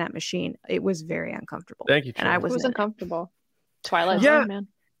being in that machine. It was very uncomfortable. Thank you, Che. And I It was uncomfortable. Twilight Yeah. Zone, man.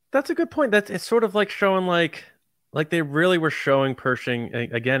 That's a good point. It's sort of like showing like they really were showing Pershing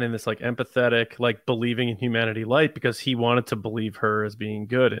again in this like empathetic, like believing in humanity light because he wanted to believe her as being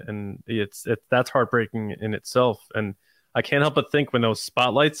good, and that's heartbreaking in itself. And I can't help but think when those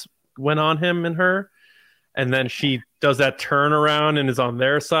spotlights went on him and her, and then she does that turnaround and is on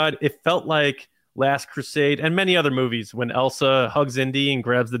their side, it felt like Last Crusade and many other movies when Elsa hugs Indy and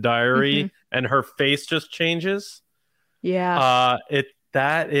grabs the diary and her face just changes. Yeah.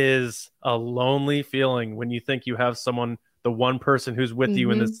 That is a lonely feeling when you think you have someone, the one person who's with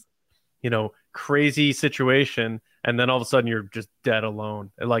you in this, crazy situation, and then all of a sudden you're just dead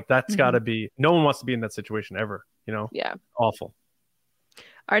alone. Like that's got to be, no one wants to be in that situation ever, Yeah. Awful.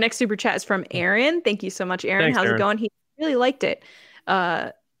 Our next super chat is from Aaron. Thank you so much, Aaron. Thanks, How's Aaron. it going? He really liked it.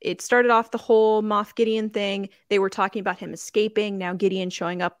 It started off the whole Moff Gideon thing. They were talking about him escaping. Now Gideon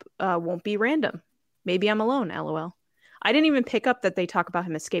showing up won't be random. Maybe I'm alone, LOL. I didn't even pick up that they talk about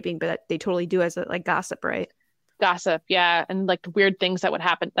him escaping, but they totally do as like gossip, right? Gossip, yeah. And like weird things that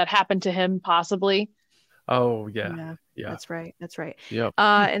happened to him possibly. Oh, yeah. That's right. Yep.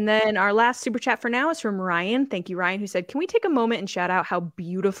 And then our last super chat for now is from Ryan. Thank you, Ryan, who said, can we take a moment and shout out how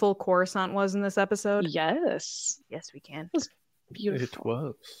beautiful Coruscant was in this episode? Yes, we can. It was beautiful. It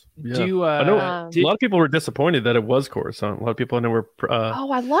was. Yeah. Do I know a lot of people were disappointed that it was Coruscant. A lot of people I know were.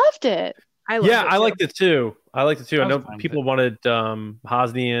 I loved it. I liked it too. I know people wanted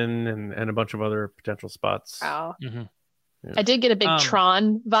Hosnian and a bunch of other potential spots. Wow. Yeah. I did get a big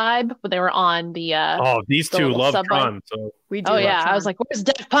Tron vibe when they were on the. These two love subway. Tron. So we do. Oh yeah, I was like, "Where's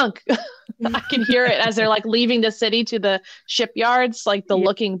Daft Punk?" I can hear it as they're like leaving the city to the shipyards, like the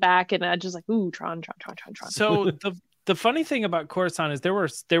looking back, and I just like, "Ooh, Tron." So the funny thing about Coruscant is there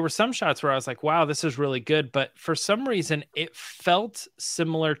were some shots where I was like, wow, this is really good. But for some reason, it felt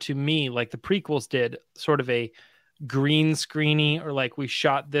similar to me, like the prequels did, sort of a green screeny, or like we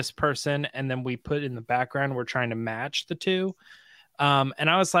shot this person and then we put in the background, we're trying to match the two. And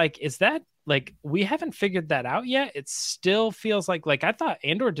I was like, is that like, we haven't figured that out yet? It still feels like I thought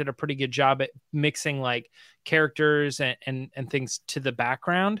Andor did a pretty good job at mixing like characters and things to the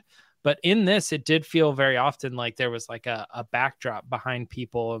background. But in this, it did feel very often like there was like a backdrop behind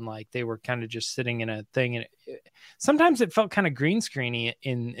people, and like they were kind of just sitting in a thing. And sometimes it felt kind of green screeny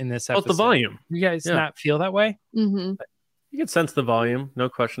in this episode. The volume. You guys not feel that way? Mm-hmm. You can sense the volume, no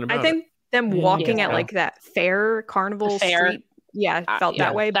question about it. I think them walking at like that carnival street, felt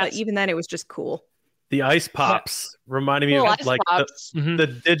that way. But even then, it was just cool. The ice pops reminded me of like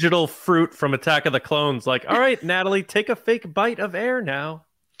the digital fruit from Attack of the Clones. Like, all right, Natalie, take a fake bite of air now.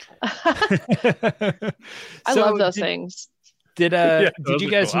 I love those things. Did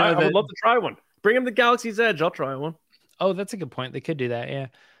you guys know that? I would love to try one. Bring them to Galaxy's Edge. I'll try one. Oh, that's a good point. They could do that. Yeah.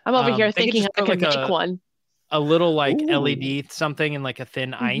 I'm over here thinking I could make one. A little like LED something in like a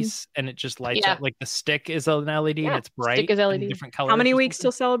thin ice, and it just lights up. Like the stick is an LED and it's bright. Stick is LED. Different colors. How many weeks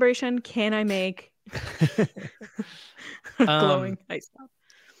till Celebration? Can I make Glowing ice pop.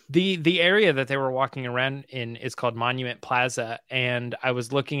 The area that they were walking around in is called Monument Plaza, and I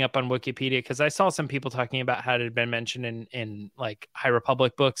was looking up on Wikipedia because I saw some people talking about how it had been mentioned in like High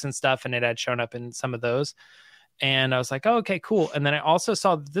Republic books and stuff, and it had shown up in some of those. And I was like, oh, okay, cool. And then I also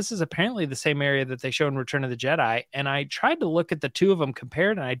saw that this is apparently the same area that they show in Return of the Jedi, and I tried to look at the two of them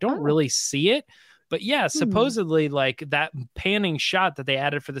compared, and I don't really see it. But yeah, supposedly like that panning shot that they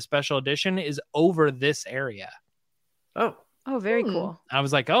added for the special edition is over this area. Oh, very cool. I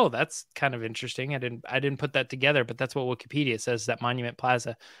was like, oh, that's kind of interesting. I didn't put that together, but that's what Wikipedia says, that Monument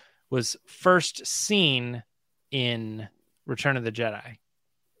Plaza was first seen in Return of the Jedi.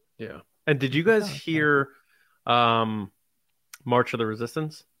 Yeah. And did you guys hear March of the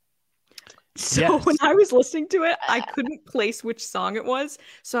Resistance? So when I was listening to it, I couldn't place which song it was.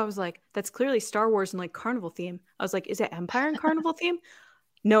 So I was like, that's clearly Star Wars and like Carnival theme. I was like, is it Empire and Carnival theme?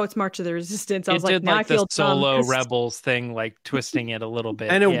 No, it's March of the Resistance. I was like, now I feel the solo Rebels thing, like twisting it a little bit.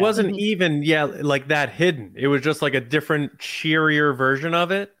 And it wasn't even, like that hidden. It was just like a different, cheerier version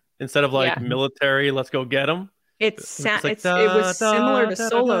of it. Instead of like military, let's go get them. It was similar to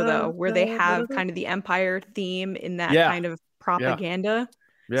Solo, though, where they have kind of the Empire theme in that kind of propaganda.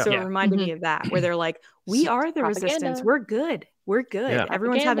 Yeah. So it reminded me of that, where they're like, we are the Resistance. We're good. We're good. Yeah.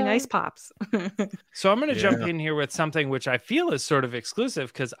 Everyone's having ice pops. So I'm going to jump in here with something which I feel is sort of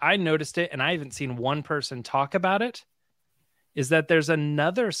exclusive because I noticed it and I haven't seen one person talk about it. Is that there's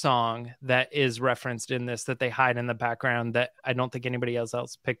another song that is referenced in this that they hide in the background that I don't think anybody else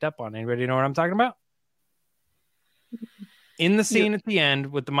picked up on. Anybody know what I'm talking about? In the scene at the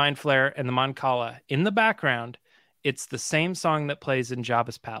end with the Mind Flare and the Mon Cala, in the background, it's the same song that plays in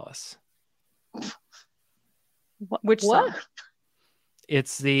Jabba's palace. Which song?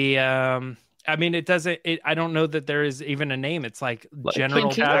 It's the I mean, I don't know that there is even a name. It's like general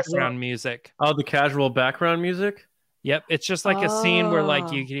background music. Oh, the casual background music? Yep. It's just like a scene where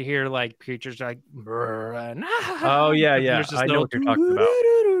like you can hear like creatures like oh yeah. I know what you're talking about.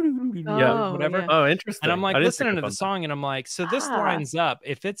 Whatever. Yeah. Oh, interesting. And I'm like listening to the song and I'm like, so this lines up.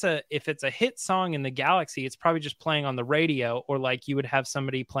 If it's a hit song in the galaxy, it's probably just playing on the radio, or like you would have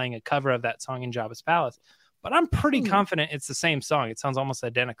somebody playing a cover of that song in Jabba's palace. But I'm pretty confident it's the same song. It sounds almost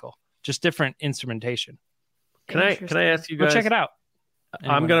identical, just different instrumentation. Can I ask you guys? Go check it out.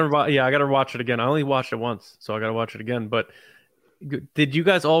 Anyway. I gotta watch it again. I only watched it once, so I gotta watch it again. But did you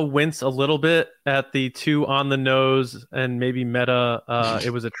guys all wince a little bit at the two on the nose and maybe meta?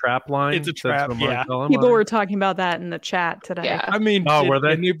 It was a trap line. It's a trap. Yeah. People were talking about that in the chat today. Yeah. I mean, did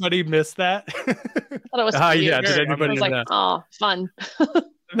anybody miss that? I thought it was cute. Did anybody miss that? Oh, fun. And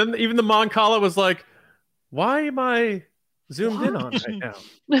then even the Mon Cala was like, "Why am I zoomed in on right now?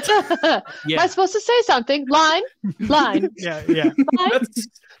 Am I supposed to say something? Line. Yeah.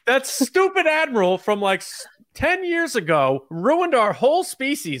 That stupid admiral from like 10 years ago ruined our whole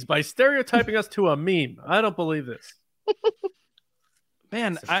species by stereotyping us to a meme. I don't believe this.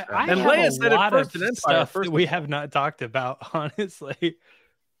 Man, I have a lot of stuff that we have not talked about, honestly.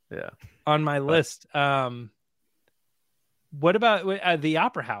 Yeah, on my list. What about the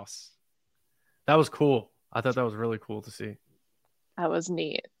Opera House? That was cool. I thought that was really cool to see. That was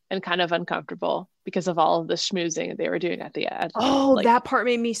neat and kind of uncomfortable because of all of the schmoozing they were doing at the end. Oh, that part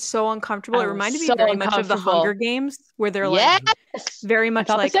made me so uncomfortable. It reminded me very much of the Hunger Games, where they're like very much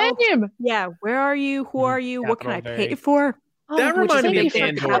like, where are you? Who are you? What can I pay for? That reminded me of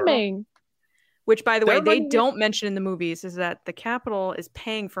Andor. Which, by the way, they don't mention in the movies, is that the Capitol is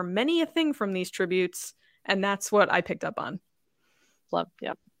paying for many a thing from these tributes, and that's what I picked up on.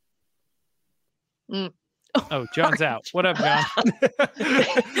 Yep. Oh, John's out. What up, John?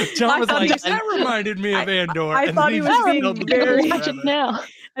 John was like, that reminded me of Andor. I thought he was being very now.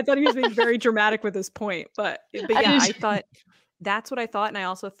 I thought he was being very dramatic with his point, but yeah, I thought that's what I thought, and I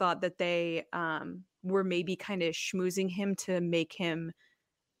also thought that they were maybe kind of schmoozing him to make him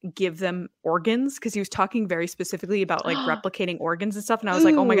give them organs, because he was talking very specifically about like replicating organs and stuff, and I was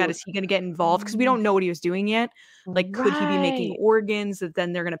like, oh my god, is he going to get involved? Because we don't know what he was doing yet. Like, could he be making organs that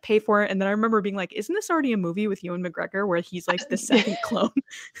then they're going to pay for it? And then I remember being like, isn't this already a movie with Ewan McGregor where he's like the second clone?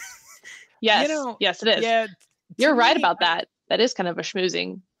 Yes, yes, it is. Yeah, you're right about that. That is kind of a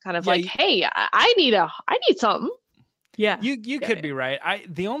schmoozing kind of like, hey, I need something. Yeah, you could be right.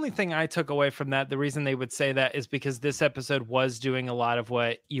 The only thing I took away from that, the reason they would say that is because this episode was doing a lot of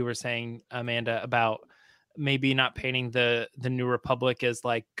what you were saying, Amanda, about maybe not painting the New Republic as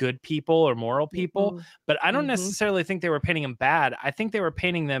like good people or moral people. But I don't necessarily think they were painting them bad. I think they were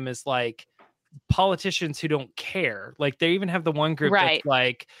painting them as like politicians who don't care. Like they even have the one group that's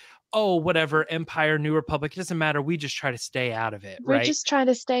like, oh, whatever, Empire, New Republic, it doesn't matter. We just try to stay out of it. We're just trying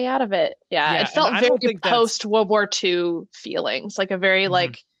to stay out of it. Yeah. It felt very post World War II feelings, like a very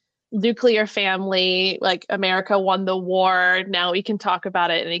like nuclear family, like America won the war. Now we can talk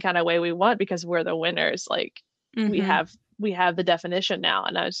about it any kind of way we want because we're the winners. Like we have the definition now.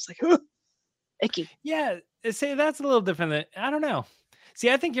 And I was just like, icky. Yeah. See, that's a little different than, I don't know. See,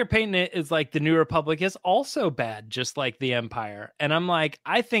 I think you're painting it as like the New Republic is also bad, just like the Empire. And I'm like,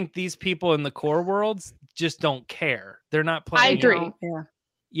 I think these people in the core worlds just don't care. They're not playing. I agree.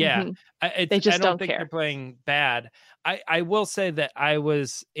 Yeah. They just I don't think care. they're playing bad. I will say that I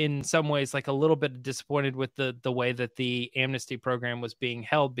was in some ways like a little bit disappointed with the way that the amnesty program was being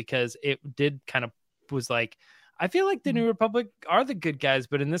held, because it did kind of was like, I feel like the New Republic are the good guys,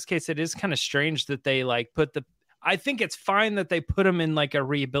 but in this case, it is kind of strange that they like put I think it's fine that they put them in like a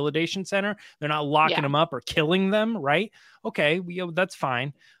rehabilitation center. They're not locking them up or killing them, right? Okay, that's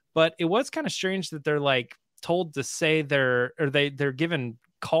fine. But it was kind of strange that they're like told to say they're given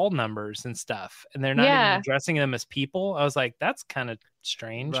call numbers and stuff, and they're not even addressing them as people. I was like, that's kind of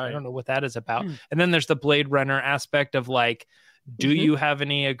strange. Right. I don't know what that is about. And then there's the Blade Runner aspect of like, do you have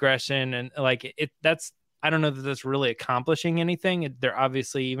any aggression? And like that's, I don't know that that's really accomplishing anything. They're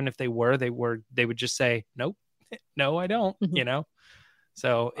obviously, even if they would just say, nope. No, I don't, you know?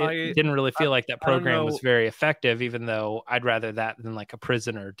 So it didn't really feel like that program was very effective, even though I'd rather that than like a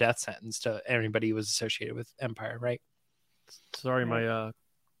prison or death sentence to anybody who was associated with Empire, right? Sorry,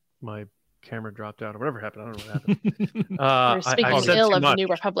 my camera dropped out or whatever happened. I don't know what happened. We're speaking ill of the New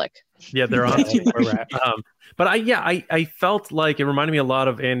Republic. Yeah, they're on where we're at. But I felt like it reminded me a lot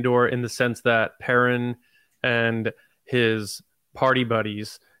of Andor in the sense that Perrin and his party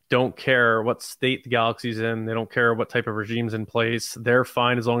buddies don't care what state the galaxy's in. They don't care what type of regime's in place. They're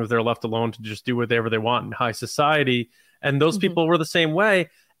fine as long as they're left alone to just do whatever they want in high society. And those people were the same way.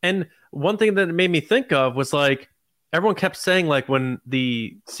 And one thing that it made me think of was like, everyone kept saying like when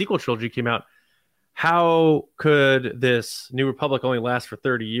the sequel trilogy came out, how could this New Republic only last for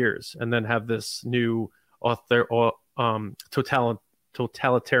 30 years and then have this new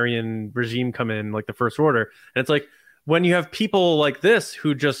totalitarian regime come in like the First Order? And it's like, when you have people like this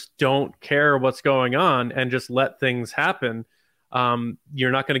who just don't care what's going on and just let things happen,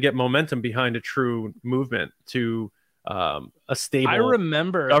 you're not going to get momentum behind a true movement to a stable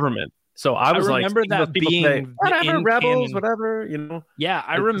government. So I remember that being say, whatever rebels, whatever, you know. Yeah,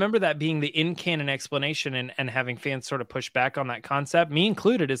 I remember that being the in-canon explanation and having fans sort of push back on that concept, me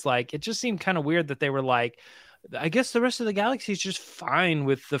included. Is like, it just seemed kind of weird that they were like, I guess the rest of the galaxy is just fine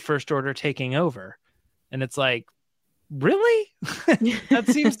with the First Order taking over, and it's like, really? That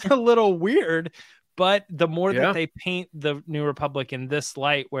seems a little weird. But the more that they paint the New Republic in this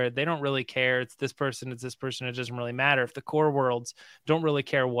light where they don't really care, it's this person, it doesn't really matter. If the core worlds don't really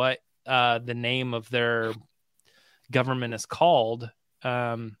care what the name of their government is called,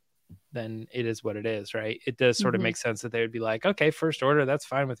 then it is what it is, right? It does sort of make sense that they would be like, okay, First Order, that's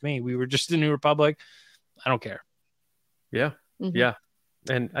fine with me. We were just a New Republic. I don't care. Yeah. Yeah.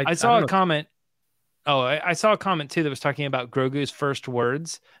 And I saw a comment. Oh, I saw a comment too that was talking about Grogu's first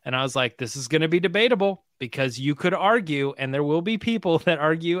words. And I was like, this is going to be debatable because you could argue, and there will be people that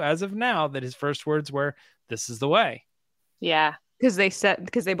argue as of now, that his first words were, "This is the way." Yeah. Because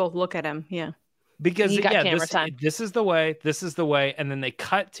they both look at him. Yeah. Because this is the way, this is the way. And then they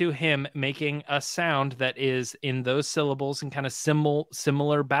cut to him making a sound that is in those syllables and kind of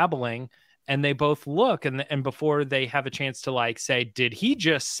similar babbling. And they both look, and before they have a chance to like say, did he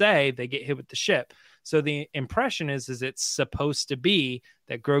just say, they get hit with the ship. So the impression is it's supposed to be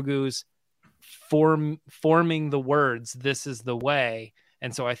that Grogu's forming the words, "This is the way."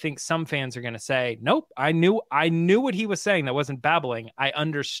 And so I think some fans are going to say, nope, I knew what he was saying. That wasn't babbling. I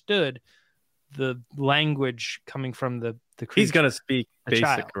understood the language coming from the creature. He's going to speak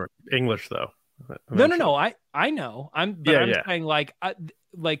basic or English though. No. I know. I'm saying like at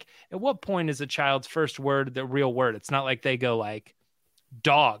what point is a child's first word the real word? It's not like they go like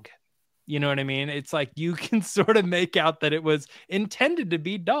dog. You know what I mean? It's like you can sort of make out that it was intended to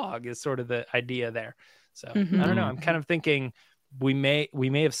be dog is sort of the idea there. So I don't know. I'm kind of thinking we may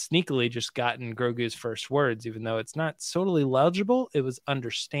have sneakily just gotten Grogu's first words, even though it's not totally legible. It was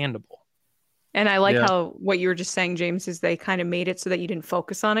understandable. And I like how what you were just saying, James, is they kind of made it so that you didn't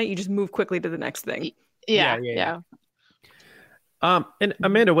focus on it. You just move quickly to the next thing. Yeah. And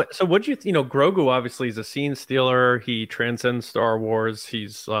Amanda, what'd you Grogu obviously is a scene stealer. He transcends Star Wars.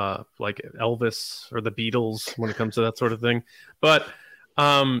 He's like Elvis or the Beatles when it comes to that sort of thing. But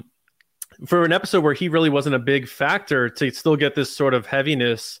for an episode where he really wasn't a big factor, to still get this sort of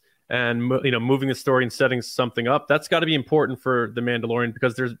heaviness and moving the story and setting something up. That's got to be important for the Mandalorian,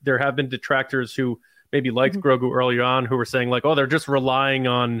 because there have been detractors who maybe liked Grogu early on who were saying like, oh, they're just relying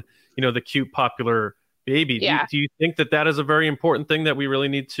on the cute popular baby. Yeah. Do you think that is a very important thing that we really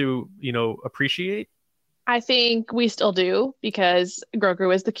need to appreciate? I think we still do, because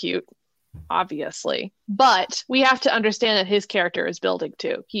Grogu is the cute, obviously. But we have to understand that his character is building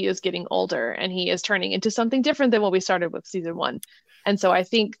too. He is getting older and he is turning into something different than what we started with season 1. And so I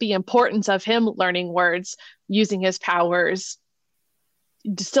think the importance of him learning words, using his powers,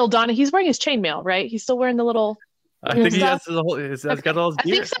 still Donna, he's wearing his chainmail, right? He's still wearing the little... I think he has got all his gear. I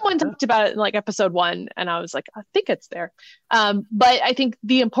think someone talked about it in like episode 1, and I was like, I think it's there. But I think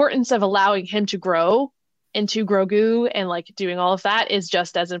the importance of allowing him to grow into Grogu and like doing all of that is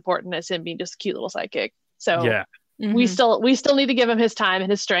just as important as him being just a cute little sidekick. So yeah, we still need to give him his time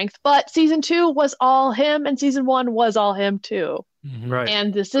and his strength. But season 2 was all him, and season 1 was all him too. Right.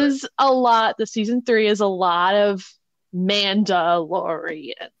 And this is a lot. The season 3 is a lot of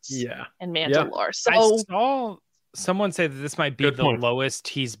Mandalorians. Yeah. And Mandalore. Yeah. So I saw someone say that this might be the point. lowest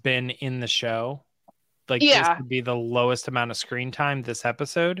he's been in the show. Like this would be the lowest amount of screen time this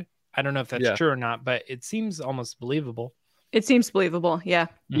episode. I don't know if that's true or not, but it seems almost believable. It seems believable, yeah.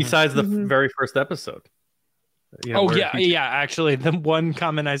 Besides the very first episode. Yeah. Actually, the one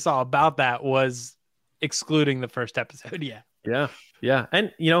comment I saw about that was excluding the first episode. Yeah.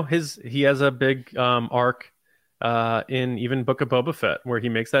 And he has a big arc in even Book of Boba Fett, where he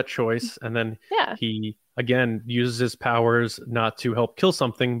makes that choice, and then he again uses his powers not to help kill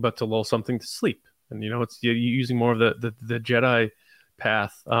something, but to lull something to sleep. And it's using more of the Jedi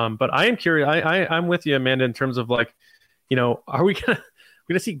path. But I am curious. I'm with you, Amanda, in terms of like, are we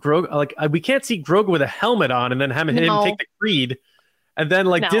gonna see Grogu? Like, we can't see Grogu with a helmet on and then have him take the creed, and then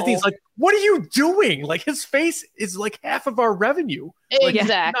like Disney's like, what are you doing? Like, his face is like half of our revenue. Like,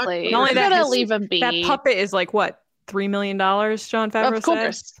 exactly. Not only that, leave him be. That puppet is like what, $3 million? Jon Favreau of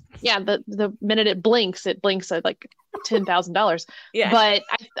course. said? Yeah. The minute it blinks at like $10,000. Yeah. But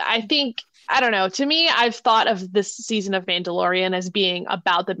I think, I don't know. To me, I've thought of this season of Mandalorian as being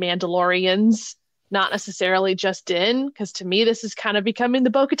about the Mandalorians, not necessarily just Din, because to me, this is kind of becoming the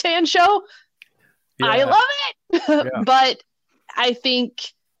Bo-Katan show. Yeah. I love it. But I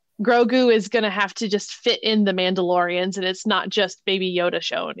think Grogu is going to have to just fit in the Mandalorians, and it's not just Baby Yoda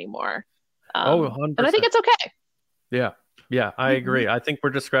show anymore. 100%. And I think it's okay. Yeah, I agree. I think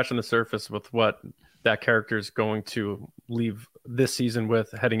we're just scratching the surface with what that character is going to leave this season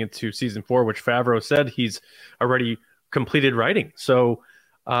with, heading into season 4, which Favreau said he's already completed writing. So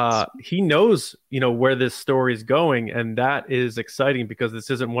he knows, where this story is going, and that is exciting, because this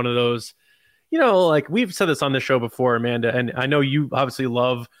isn't one of those, like we've said this on this show before, Amanda, and I know you obviously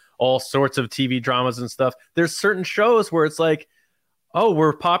love all sorts of TV dramas and stuff. There's certain shows where it's like, oh,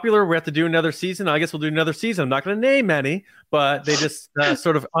 we're popular, we have to do another season. I guess we'll do another season. I'm not going to name any, but they just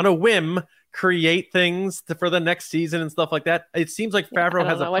sort of on a whim create things for the next season and stuff like that. It seems like Favreau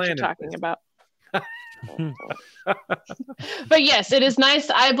has a plan. What you're talking about. But yes, it is nice.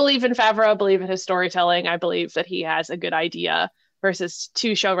 I believe in Favreau. I believe in his storytelling. I believe that he has a good idea versus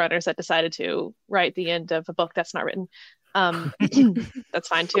 2 showrunners that decided to write the end of a book that's not written. That's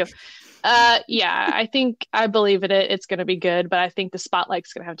fine too. I think I believe in it. It's going to be good, but I think the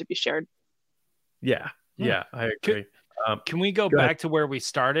spotlight's going to have to be shared. Yeah, I agree. Can we go back to where we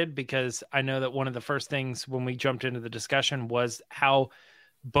started? Because I know that one of the first things when we jumped into the discussion was how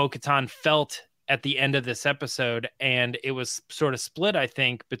Bo-Katan felt at the end of this episode, and it was sort of split, I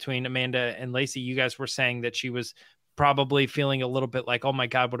think, between Amanda and Lacey. You guys were saying that she was probably feeling a little bit like, oh my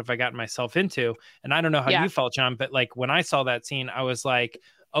God, what have I gotten myself into? And I don't know how you felt, John, but like when I saw that scene, I was like,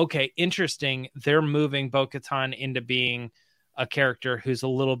 okay, interesting. They're moving Bo-Katan into being a character who's a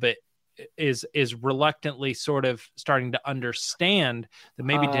little bit is reluctantly sort of starting to understand that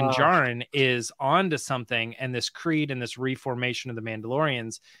maybe Din Djarin is onto something, and this creed and this reformation of the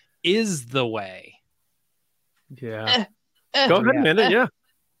Mandalorians is the way. Yeah. Go ahead, Amanda. Yeah.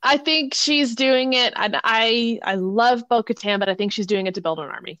 I think she's doing it, and I love Bo-Katan, but I think she's doing it to build an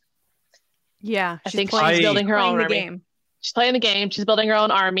army. Yeah, I think she's building her own army. Game. She's playing the game. She's building her own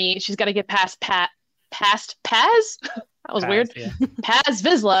army. She's got to get past Paz. That was weird. Yeah. Paz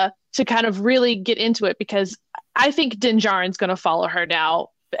Vizsla to kind of really get into it, because I think Din Djarin's going to follow her now.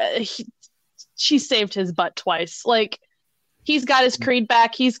 She saved his butt twice. Like, he's got his creed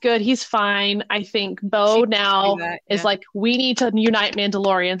back. He's good. He's fine. I think Bo now is like, we need to unite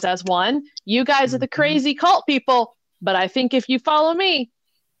Mandalorians as one. You guys are the crazy cult people, but I think if you follow me,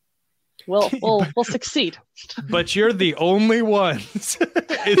 we'll succeed. But you're the only ones.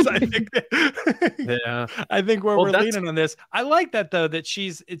 I think where we're leaning on this. I like that though, that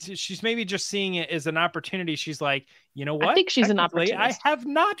she's maybe just seeing it as an opportunity. She's like, you know what? I think she's an opportunity. I have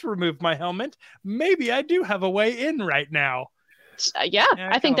not removed my helmet. Maybe I do have a way in right now.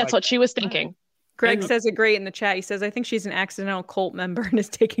 I think that's what she was thinking. Greg says it great in the chat. He says, I think she's an accidental cult member and is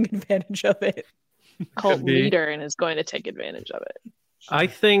taking advantage of it. Cult leader and is going to take advantage of it. I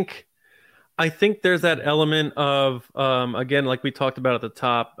think there's that element of, again, like we talked about at the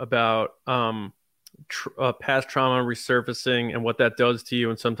top, about past trauma resurfacing and what that does to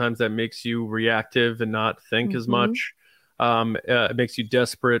you. And sometimes that makes you reactive and not think as much. It makes you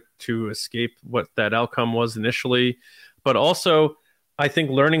desperate to escape what that outcome was initially. But also, I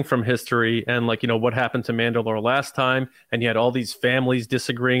think learning from history and what happened to Mandalore last time, and you had all these families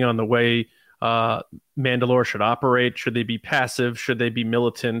disagreeing on the way Mandalore should operate. Should they be passive? Should they be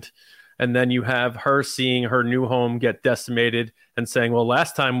militant? And then you have her seeing her new home get decimated and saying, well,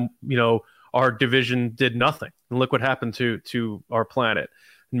 last time, our division did nothing. And look what happened to our planet.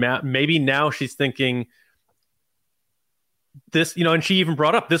 Maybe now she's thinking this, and she even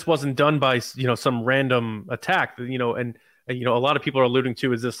brought up this wasn't done by, some random attack, and a lot of people are alluding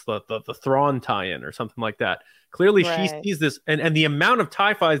to, is this the Thrawn tie-in or something like that? Clearly, she sees this, and the amount of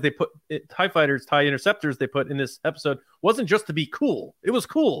TIE fighters, TIE interceptors they put in this episode wasn't just to be cool. It was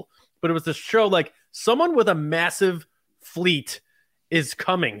cool, but it was to show someone with a massive fleet is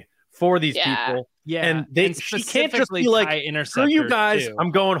coming for these people. Yeah, and she can't just be like, "Screw you guys,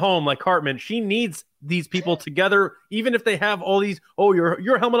 I'm going home." Like Cartman, she needs these people together, even if they have all these. Oh,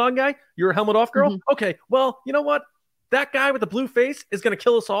 you're a helmet on guy, you're a helmet off girl. Okay, well, you know what? That guy with the blue face is going to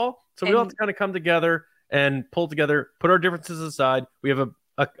kill us all. So we all have to kind of come together and pull together, put our differences aside. We have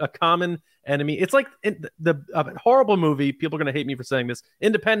a common enemy. It's like the horrible movie. People are going to hate me for saying this.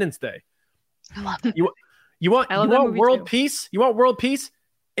 Independence Day. I love it. You want world peace? You want world peace?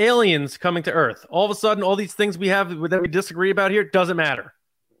 Aliens coming to Earth. All of a sudden, all these things we have that we disagree about here doesn't matter.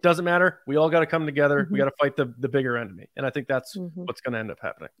 Doesn't matter. We all got to come together. We got to fight the bigger enemy. And I think that's what's going to end up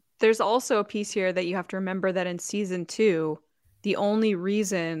happening. There's also a piece here that you have to remember that in season 2, the only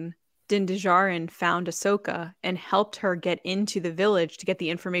reason Din Djarin found Ahsoka and helped her get into the village to get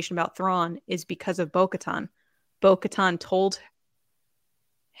the information about Thrawn is because of Bo-Katan. Bo-Katan told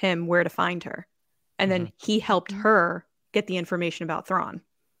him where to find her. And then he helped her get the information about Thrawn.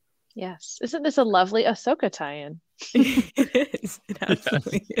 Yes. Isn't this a lovely Ahsoka tie-in? It is. It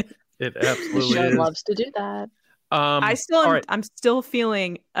absolutely is. It absolutely the show is. loves to do that. I'm still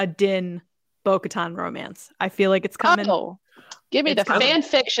feeling a Din Bo-Katan romance. I feel like it's coming. Oh, give me the fan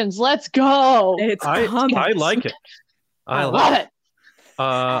fictions. Let's go. I like it. I love it.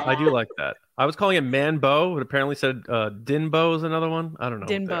 I do like that. I was calling it Man-Bo, but apparently said Dinbo is another one. I don't know.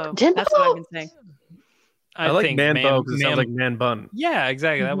 Dinbo. That's what I've been saying. I like Man-Bo because it sounds like man bun. Yeah,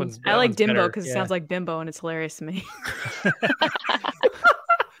 exactly. That one's. I like Dimbo because it sounds like bimbo, and it's hilarious to me.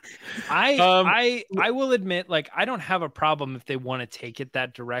 I will admit, I don't have a problem if they want to take it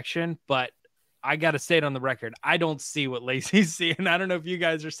that direction, but I got to say it on the record. I don't see what Lacey's seeing. I don't know if you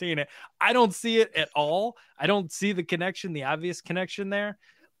guys are seeing it. I don't see it at all. I don't see the connection, the obvious connection there.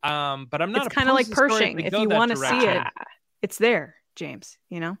 But I'm not. It's kind of like Pershing. If you want to see it, it's there, James.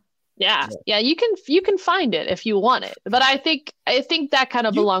 Yeah, you can find it if you want it, but I think that kind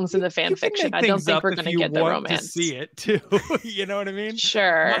of belongs in the fan fiction. I don't think we're going to get the romance. To see it too, you know what I mean?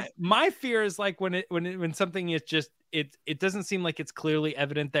 Sure. My fear is when something is just it doesn't seem like it's clearly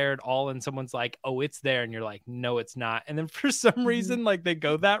evident there at all, and someone's like, "Oh, it's there," and you're like, "No, it's not," and then for some reason, they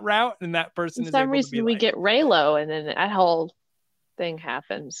go that route, and that person for some reason we get Raylo, and then that whole thing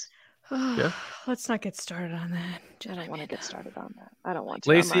happens. Yeah. Let's not get started on that. I don't want to get started on that. I don't want to.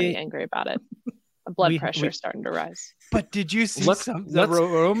 Lacey, I'm already angry about it. The blood pressure is starting to rise. But did you see the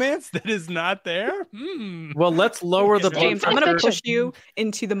romance that is not there? Well, let's lower the blood James, pressure. I'm going to push you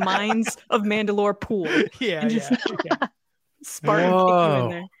into the Mines of Mandalore pool. Yeah. Spartan you in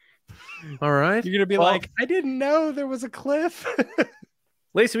there. All right. You're going to be like, I didn't know there was a cliff.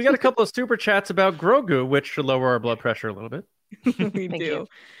 Lacey, we got a couple of super chats about Grogu, which should lower our blood pressure a little bit. We do. You.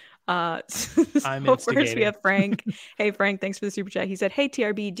 First we have Frank. Hey Frank, thanks for the super chat. He said, "Hey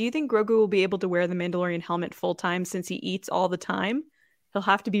TRB, do you think Grogu will be able to wear the Mandalorian helmet full time since he eats all the time? He'll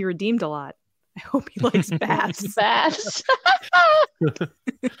have to be redeemed a lot. I hope he likes baths." Baths.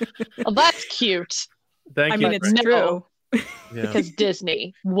 Well, that's cute. Thank you. I mean, it's true. Because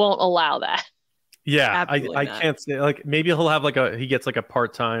Disney won't allow that. Yeah, I can't say maybe he'll have he gets a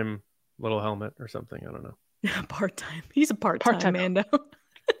part-time little helmet or something. I don't know. Part-time. He's a part-time Mando.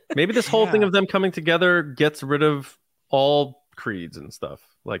 Maybe this whole thing of them coming together gets rid of all creeds and stuff.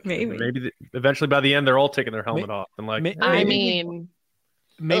 Like maybe eventually by the end they're all taking their helmet off and like.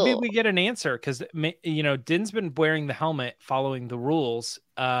 Maybe we get an answer because Din's been wearing the helmet, following the rules.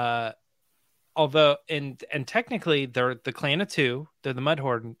 Although and technically they're the clan of two, they're the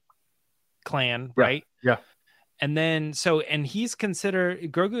Mudhorn clan, right? Yeah. And then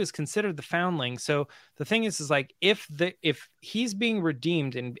Grogu is considered the foundling. So the thing is like if he's being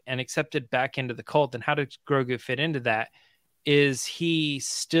redeemed and accepted back into the cult, then how does Grogu fit into that? Is he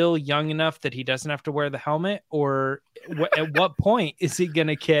still young enough that he doesn't have to wear the helmet, or at what point is he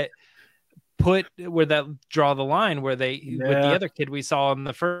gonna get put where that draw the line where they with the other kid we saw in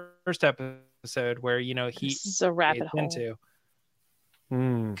the first episode where he's a rabbit hole into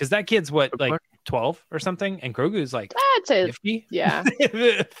because that kid's what, like 12 or something, and Grogu's like I'd say 50,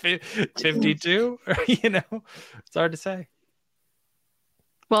 52. It's hard to say.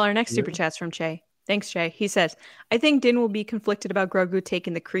 Well, our next super chat's from Che. Thanks, Che. He says, I think Din will be conflicted about Grogu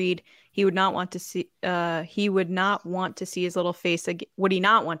taking the creed. He would not want to see his little face again. Would he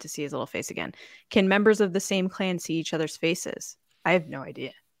not want to see his little face again? Can members of the same clan see each other's faces? I have no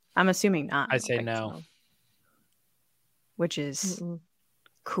idea. I'm assuming not. I say no. So. Which is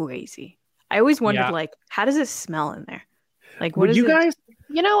crazy. I always wondered, like, how does it smell in there? Like, what would you guys?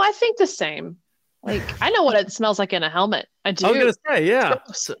 I think the same. Like, I know what it smells like in a helmet. I do. I was gonna say, yeah.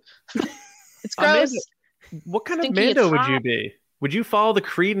 It's gross. What kind of Mando would you be? Would you follow the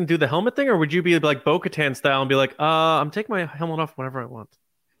creed and do the helmet thing, or would you be like Bo-Katan style and be like, I'm taking my helmet off whenever I want?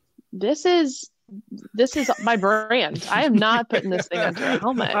 This is my brand. I am not putting this thing under a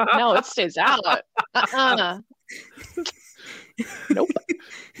helmet. No, it stays out. Nope.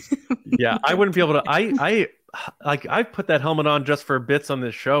 Yeah, I wouldn't be able to. I put that helmet on just for bits on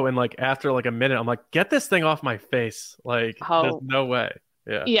this show, and like after like a minute, I'm like, get this thing off my face. Like, there's no way.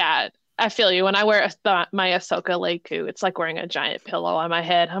 Yeah. Yeah. I feel you. When I wear my Ahsoka Leiku, it's like wearing a giant pillow on my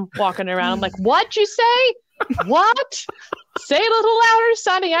head. I'm walking around. I'm like, "What'd you say? What? Say a little louder,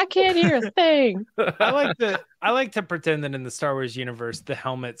 Sonny. I can't hear a thing." I like to pretend that in the Star Wars universe, the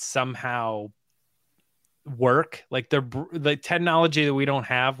helmets somehow work. Like they're the technology that we don't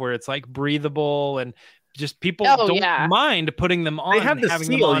have, where it's like breathable and just people don't mind putting them on. They have the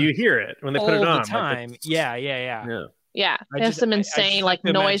seal. You hear it when they put it on all the time. Like Yeah, they have some insane like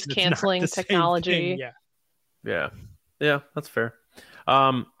noise canceling technology. Yeah, that's fair.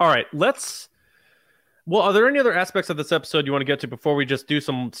 All right, well, are there any other aspects of this episode you want to get to before we just do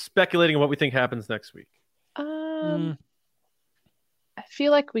some speculating on what we think happens next week? I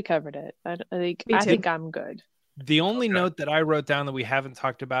feel like we covered it. I think I'm good. The only note that I wrote down that we haven't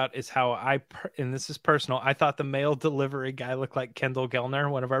talked about is how and this is personal, I thought the mail delivery guy looked like Kendall Gellner,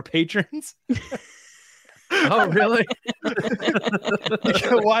 one of our patrons. Oh, really?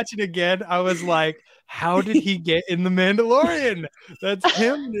 Watch it again. I was like, how did he get in The Mandalorian? That's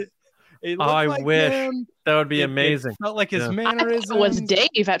him. I wish. Him. That would be amazing. It felt like his mannerisms. It was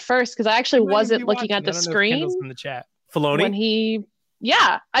Dave at first because I actually wasn't looking at the screen. In the chat. Filoni? When he...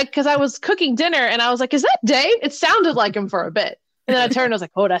 Yeah, because I was cooking dinner and I was like, is that Dave? It sounded like him for a bit. And then I turned and I was like,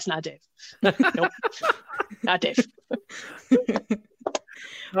 oh, that's not Dave. Nope. Not Dave.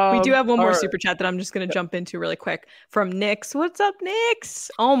 We do have one more super chat that I'm just going to jump into really quick from Nix. What's up, Nix?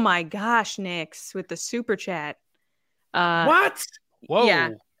 Oh my gosh, Nix with the super chat. What? Whoa.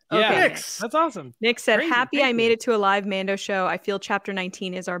 Yeah. Okay. Nix. That's awesome. Nick said, happy I made it to a live Mando show. I feel chapter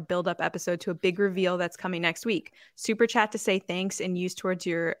 19 is our build-up episode to a big reveal that's coming next week. Super chat to say thanks and use towards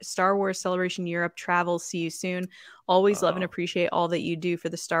your Star Wars Celebration Europe travels. See you soon. Always love and appreciate all that you do for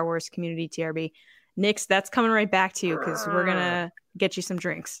the Star Wars community, TRB. Nix, that's coming right back to you because we're going to get you some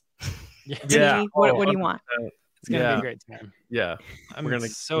drinks. Yeah. What do you want? It's going to be a great time. Yeah. I'm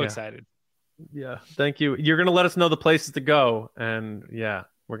so excited. Yeah. Thank you. You're going to let us know the places to go. And yeah.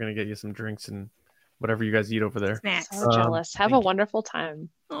 We're going to get you some drinks and whatever you guys eat over there. Snacks. So jealous. Have a wonderful time.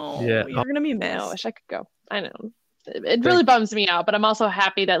 Oh, yeah. You're going to be missed. I wish I could go. I know. It really bums me out, but I'm also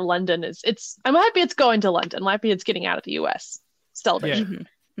happy that London I'm happy it's going to London. I'm happy it's getting out of the US. Celebration.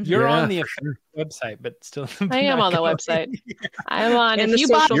 Yeah. You're on the official website, but still. I am on the website. I'm on. And if you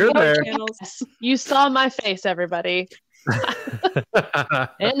bought channels. You saw my face, everybody.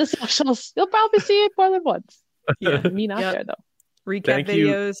 And the socials. You'll probably see it more than once. Yeah. Me not there, though. Recap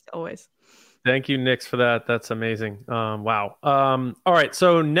videos, always. Thank you, Nix, for that. That's amazing. Wow. All right.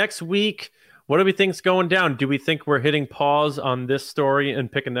 So next week, what do we think's going down? Do we think we're hitting pause on this story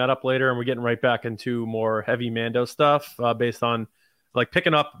and picking that up later, and we're getting right back into more heavy Mando stuff based on like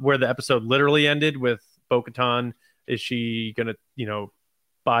picking up where the episode literally ended with Bo-Katan? Is she gonna,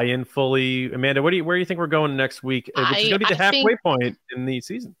 buy in fully? Amanda, where do you think we're going next week? Which is gonna be the halfway point in the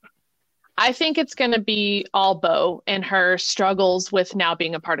season. I think it's going to be all Bo and her struggles with now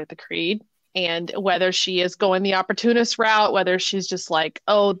being a part of the Creed, and whether she is going the opportunist route, whether she's just like,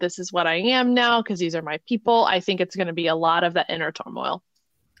 oh, this is what I am now because these are my people. I think it's going to be a lot of that inner turmoil.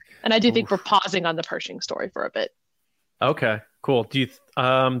 And I do think we're pausing on the Pershing story for a bit. Okay, cool. Do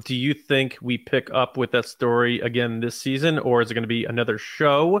you think we pick up with that story again this season, or is it going to be another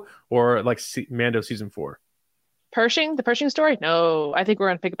show, or like Mando season 4? The Pershing story? No, I think we're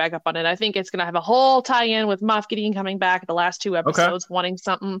going to pick back up on it. I think it's going to have a whole tie-in with Moff Gideon coming back the last 2 episodes, wanting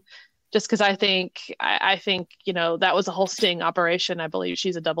something. Just because I think that was a whole sting operation. I believe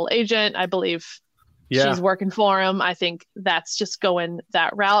she's a double agent. I believe she's working for him. I think that's just going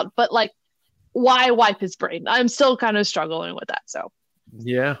that route. But like, why wipe his brain? I'm still kind of struggling with that. So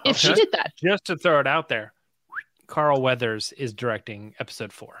if she did that, just to throw it out there, Carl Weathers is directing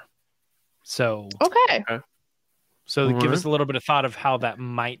episode 4. So okay. So give us a little bit of thought of how that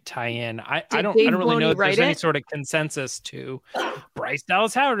might tie in. I don't really know if there's any sort of consensus to Bryce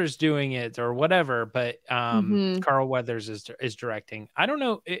Dallas Howard is doing it or whatever, but Carl Weathers is directing. I don't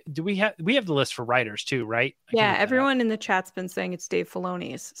know. Do we have the list for writers too, right? Yeah, everyone in the chat's been saying it's Dave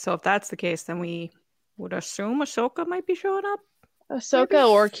Filoni's. So if that's the case, then we would assume Ahsoka might be showing up. Ahsoka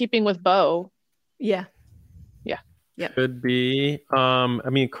or keeping with Bo. Yeah. Could be. I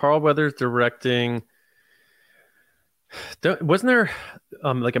mean, Carl Weathers directing. Wasn't there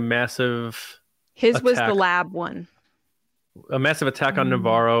like a massive His was the lab one. A massive attack on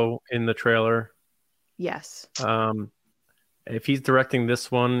Navarro in the trailer? Yes. If he's directing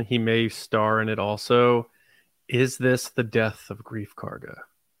this one, he may star in it also. Is this the death of Grief Karga?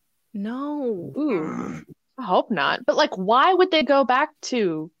 No. Ooh. I hope not. But like, why would they go back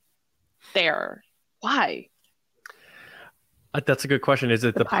to there? Why? That's a good question. Is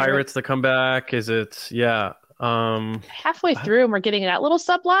it the pirates that come back? Is it halfway through and we're getting that little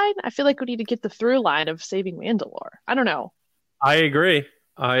subline? I feel like we need to get the through line of saving Mandalore. I don't know. I agree.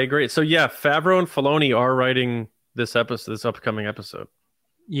 So yeah, Favreau and Filoni are writing this upcoming episode.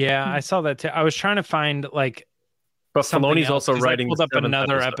 Yeah, I saw that too. I was trying to find like, but Filoni's also writing. I pulled up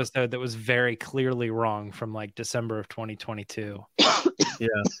another episode that was very clearly wrong from like December of 2022. Yeah,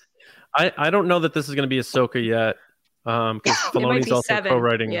 I don't know that this is going to be Ahsoka yet, because Filoni's also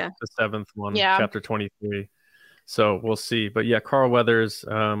co-writing the 7th one, chapter 23. So we'll see. But yeah, Carl Weathers,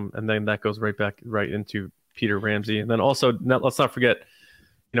 and then that goes right into Peter Ramsey. And then also, let's not forget,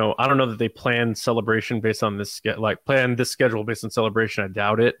 I don't know that they planned Celebration based on this, planned this schedule based on Celebration. I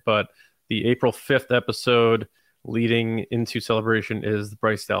doubt it. But the April 5th episode leading into Celebration is the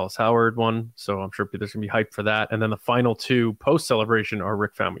Bryce Dallas Howard one. So I'm sure there's going to be hype for that. And then the final 2 post-Celebration are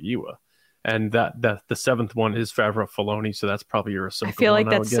Rick Famuyiwa. And that the 7th one is Favreau Filoni. So that's probably your Ahsoka. I feel like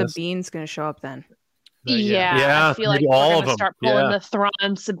that Sabine's going to show up then. I feel like we're going to start pulling the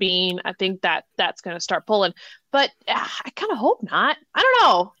Thrawn, Sabine. I think that's going to start pulling. But I kind of hope not. I don't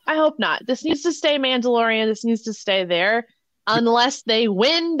know. I hope not. This needs to stay Mandalorian. This needs to stay there. Unless they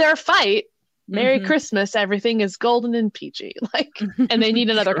win their fight. Merry Christmas. Everything is golden and peachy. And they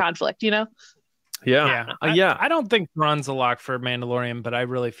need another conflict, Yeah. I don't think Thrawn's a lock for Mandalorian, but I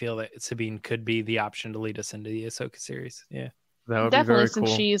really feel that Sabine could be the option to lead us into the Ahsoka series. Yeah. That would definitely, be very cool.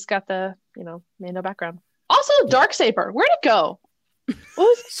 Since she's got the Mando background. Also, Darksaber, where'd it go?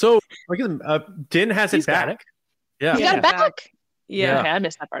 So Din has it back. Yeah, he got it back. Yeah, okay, I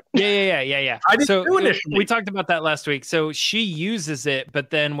missed that part. Yeah. We talked about that last week. So she uses it,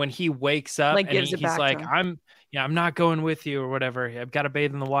 but then when he wakes up, and he's like, I'm not going with you or whatever. I've got to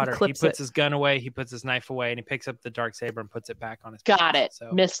bathe in the water. He puts his gun away. He puts his knife away, and he picks up the Darksaber and puts it back on his. Got it.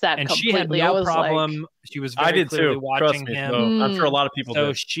 So, missed that. And completely. She had no problem. She was very clearly watching him. So I'm sure a lot of people.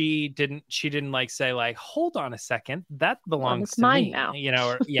 So did. she didn't say like, hold on a second, that belongs to mine me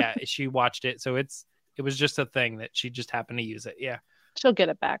now. She watched it. So it was just a thing that she just happened to use it. Yeah, she'll get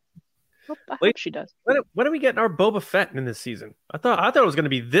it back. I hope she does. When are we getting our Boba Fett in this season? I thought it was going to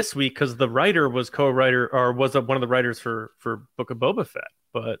be this week because the writer was co-writer or was one of the writers for Book of Boba Fett,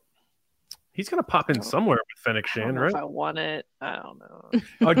 but he's going to pop in somewhere with Fennec Shand, right? If I want it, I don't know.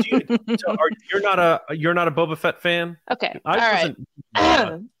 You're not a Boba Fett fan? Okay, all right.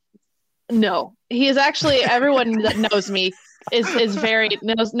 No, he is actually. Everyone that knows me is very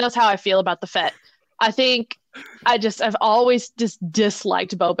knows how I feel about the Fett. I think I've always just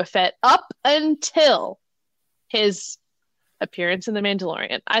disliked Boba Fett up until his appearance in The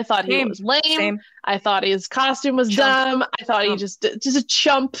Mandalorian. I thought he was lame. Same. I thought his costume was dumb. I thought he just a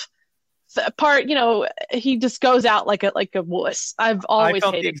chump part. He just goes out like a wuss. I've always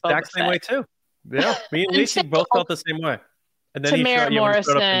hated Boba Fett. I felt the exact same way too. Yeah, me and Lacey both felt the same way. And then Tamara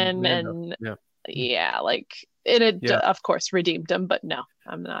Morrison and of course redeemed him. But no,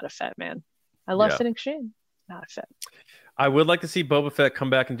 I'm not a Fett man. I love Fennec Shand. Not a fit. I would like to see Boba Fett come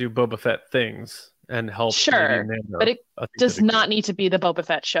back and do Boba Fett things and help. Sure, but it does not need to be the Boba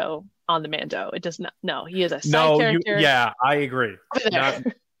Fett show on the Mando. It does not. No, he is a side character. I agree.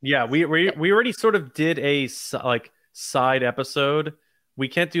 We already sort of did a side episode. We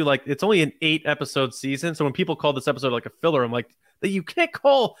can't do it's only an 8-episode season. So when people call this episode like a filler, I'm like, you can't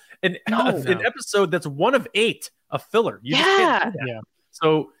call an episode that's 1 of 8 a filler. You just can't do that. Yeah.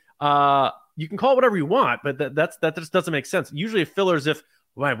 So you can call it whatever you want, but that just doesn't make sense. Usually a filler is if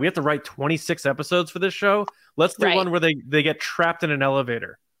we have to write 26 episodes for this show. Let's do one where they get trapped in an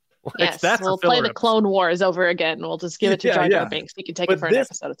elevator. Yes, we'll play the Clone Wars over again. We'll just give it to Jar Jar Binks. He can take it for an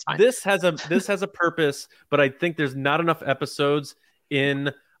episode. It's fine. This has a purpose, but I think there's not enough episodes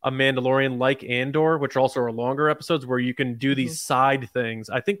in a Mandalorian like Andor, which also are longer episodes where you can do these side things.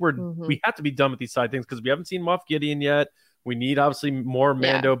 I think we have to be done with these side things because we haven't seen Moff Gideon yet. We need obviously more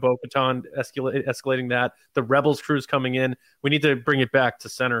Mando, Bo-Katan escalating that. The Rebels crew's coming in. We need to bring it back to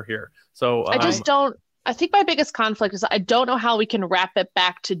center here. So I just don't. I think my biggest conflict is I don't know how we can wrap it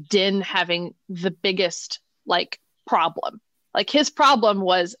back to Din having the biggest problem. His problem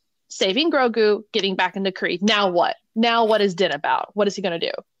was saving Grogu, getting back into Kree. Now what? Now what is Din about? What is he going to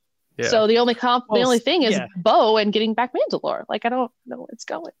do? Yeah. So the only thing is Bo and getting back Mandalore. I don't know where it's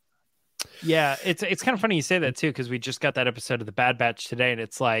going. Yeah, it's kind of funny you say that too, because we just got that episode of the Bad Batch today, and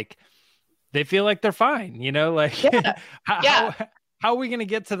it's they feel like they're fine, how are we going to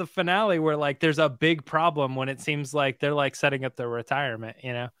get to the finale where there's a big problem when it seems like they're setting up their retirement,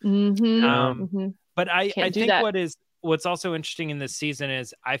 But I think what's also interesting in this season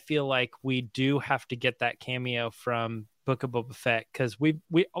is I feel like we do have to get that cameo from Book of Boba Fett, because we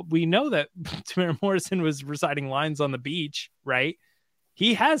know that Tamara Morrison was reciting lines on the beach, right?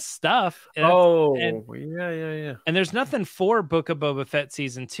 He has stuff. And there's nothing for Book of Boba Fett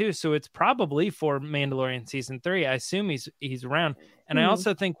season 2, so it's probably for Mandalorian season 3. I assume he's around. And I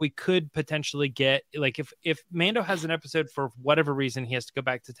also think we could potentially get if Mando has an episode for whatever reason he has to go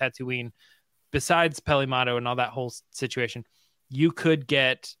back to Tatooine, besides Pelimato and all that whole situation, you could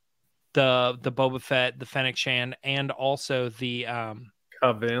get the Boba Fett, the Fennec Shand, and also the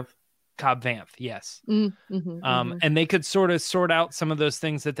Cobb Vanth, yes. And they could sort of sort out some of those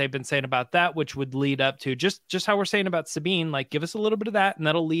things that they've been saying about that, which would lead up to just how we're saying about Sabine, give us a little bit of that, and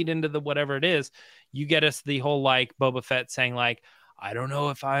that'll lead into the whatever it is. You get us the whole Boba Fett saying I don't know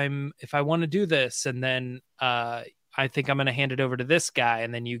if I want to do this, and then I think I'm going to hand it over to this guy,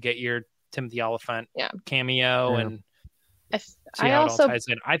 and then you get your Timothy Oliphant cameo, and I also I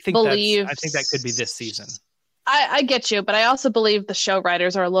think that could be this season. I get you, but I also believe the show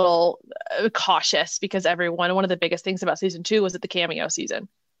writers are a little cautious because one of the biggest things about season 2 was at the cameo season.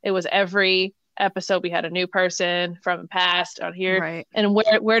 It was every episode we had a new person from the past on here. Right. And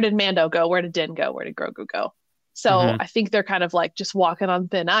where did Mando go? Where did Din go? Where did Grogu go? So I think they're kind of just walking on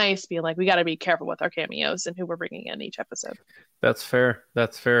thin ice, being we got to be careful with our cameos and who we're bringing in each episode. That's fair.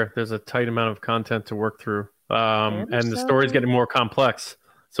 There's a tight amount of content to work through. And the story's getting more complex.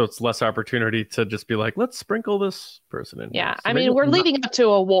 So it's less opportunity to just be let's sprinkle this person in. Yeah, so we're leading up to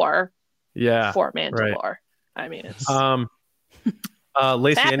a war. Yeah, for Mandalore. Right. It's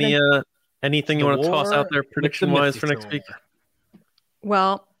Lacey, anything you want to toss out there prediction-wise for next week?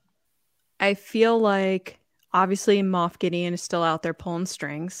 Well, I feel obviously Moff Gideon is still out there pulling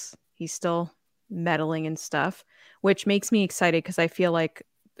strings. He's still meddling and stuff, which makes me excited because I feel I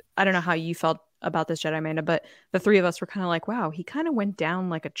don't know how you felt about this, JediManda, but the three of us were kind of wow, he kind of went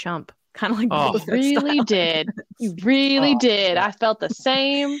down like a chump. Kind of he really did. He really did. I felt the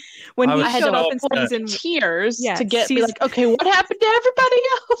same when I had to open in tears to get okay, what happened to everybody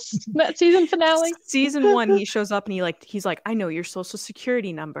else? That season finale. Season 1, he shows up and he's I know your social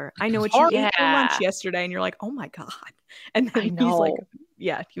security number. I know what you ate for lunch yesterday, and you're oh my god. And then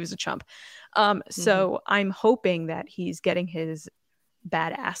he's he was a chump. So I'm hoping that he's getting his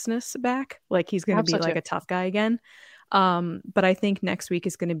badassness back. He's going to be a tough guy again. But I think next week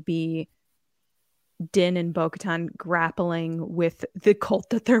is going to be Din and Bo-Katan grappling with the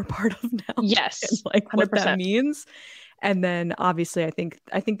cult that they're a part of now. Yes, and what that means. And then obviously I think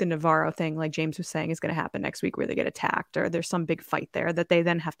the Navarro thing, like James was saying, is going to happen next week, where they get attacked or there's some big fight there that they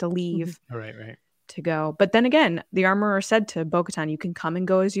then have to leave right to go. But then again, the armorer said to Bo-Katan, you can come and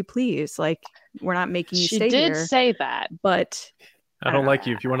go as you please. We're not making you stay here. She did say that, but I don't like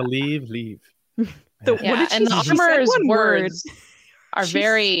you. If you want to leave, leave. And the armorer's words are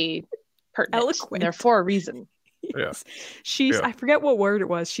very pertinent. Eloquent. They're for a reason. Yes. I forget what word it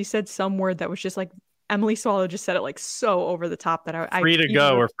was. She said some word that was just Emily Swallow just said it so over the top that I free to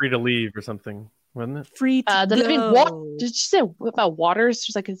go or free to leave or something. wasn't it? Free to the go. living water. Did you say about waters?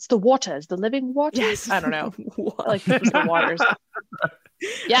 She's like, it's the waters, the living waters. Yes. I don't know. I like the waters.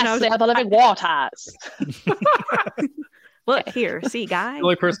 Yes, was, they are the living waters. Look here, see, guy. The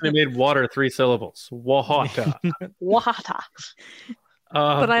only person who made water 3 syllables. Water. Water.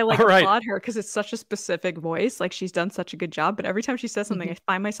 But I like right. applaud her because it's such a specific voice. Like she's done such a good job. But every time she says something, I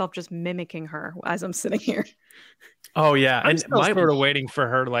find myself just mimicking her as I'm sitting here. Oh yeah, I'm and still sort of waiting for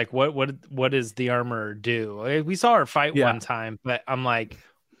her. Like, what does the armor do? Like, we saw her fight one time, but I'm like,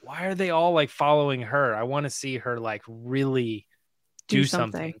 why are they all like following her? I want to see her like really do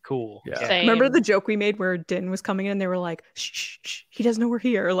something cool. Yeah. Remember the joke we made where Din was coming in? And they were like, shh, shh, he doesn't know we're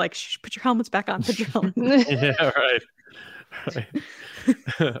here. Or like, shh, put your helmets back on. Put your helmets. Yeah, right.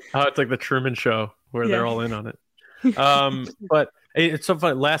 It's like the Truman Show where they're all in on it. But it's so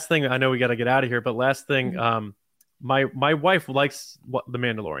funny. Last thing, I know we got to get out of here, but last thing, my wife likes the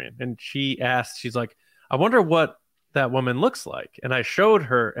Mandalorian, and she asked, she's like, I wonder what that woman looks like. And I showed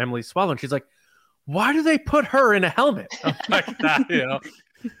her Emily Swallow, and she's like, why do they put her in a helmet? I'm like, I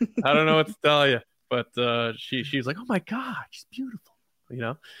don't know what to tell you, but she's like, oh my god, she's beautiful.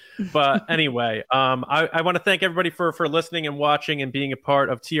 But anyway, I want to thank everybody for listening and watching and being a part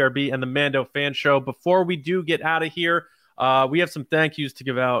of TRB and the Mando Fan Show. Before we do get out of here, we have some thank yous to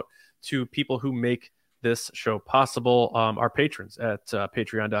give out to people who make this show possible. Our patrons at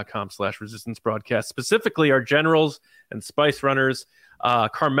patreon.com/resistance broadcast, specifically our generals and spice runners,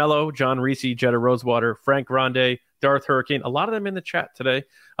 Carmelo, John Reese, Jetta Rosewater, Frank Grande, Darth Hurricane, a lot of them in the chat today.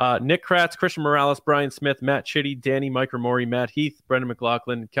 Nick Kratz, Christian Morales, Brian Smith, Matt Chitty, Danny Micromori, Matt Heath, Brendan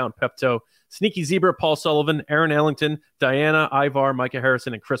McLaughlin, Count Pepto, Sneaky Zebra, Paul Sullivan, Aaron Ellington, Diana, Ivar, Micah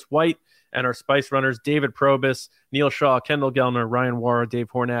Harrison, and Chris White. And our Spice Runners, David Probus, Neil Shaw, Kendall Gellner, Ryan Wara, Dave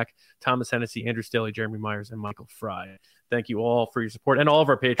Hornack, Thomas Hennessy, Andrew Staley, Jeremy Myers, and Michael Fry. Thank you all for your support. And all of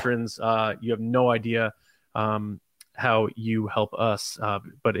our patrons, you have no idea how you help us,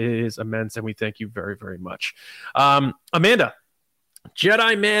 but it is immense, and we thank you very, very much. Amanda,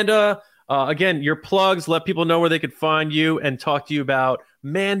 JediManda, again, your plugs, let people know where they could find you and talk to you about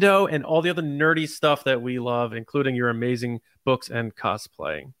Mando and all the other nerdy stuff that we love, including your amazing books and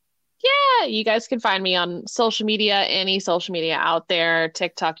cosplaying. Yeah, you guys can find me on social media, any social media out there,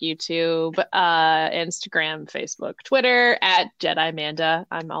 TikTok, YouTube, Instagram, Facebook, Twitter, at JediManda.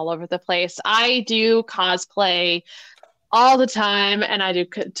 I'm all over the place. I do cosplay all the time, and I do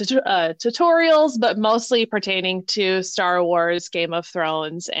tutorials, but mostly pertaining to Star Wars, Game of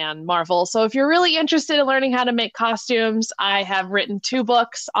Thrones, and Marvel. So if you're really interested in learning how to make costumes, I have written 2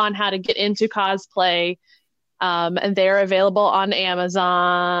 books on how to get into cosplay, and they're available on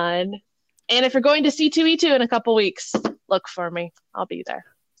Amazon. And if you're going to C2E2 in a couple weeks, look for me. I'll be there.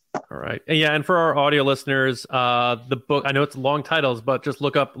 All right. Yeah, and for our audio listeners, the book, I know it's long titles, but just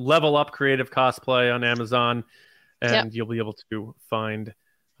look up Level Up Creative Cosplay on Amazon, and you'll be able to find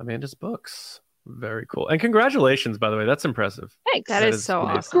Amanda's books. Very cool. And congratulations, by the way. That's impressive. Thanks. That is so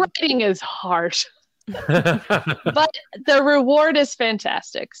awesome. Grading is hard. But the reward is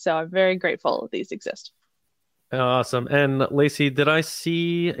fantastic. So I'm very grateful these exist. Awesome. And Lacey, did I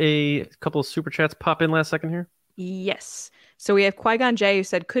see a couple of super chats pop in last second here? Yes. So we have Qui-Gon J, who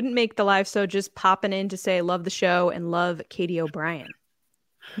said, couldn't make the live, so just popping in to say love the show and love Katie O'Brien.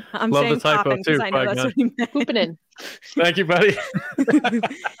 I'm love saying the typo popping because I know that's what he meant. Pooping in. Thank you, buddy.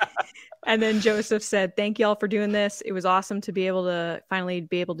 And then Joseph said, thank you all for doing this. It was awesome to be able to finally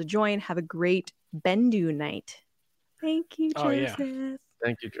be able to join. Have a great Bendu night. Thank you, Joseph. Oh, yeah.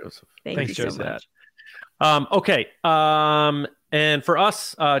 Thank you, Joseph. Thanks, you so much. Okay. And for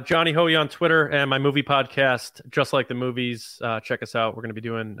us, Johnny Hoey on Twitter and my movie podcast, Just Like the Movies. Check us out. We're going to be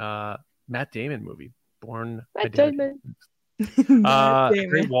doing Matt Damon movie, Born. Matt Damon.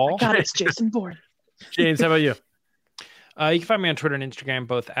 Great Wall. God, it's Jason Bourne. James, how about you? You can find me on Twitter and Instagram,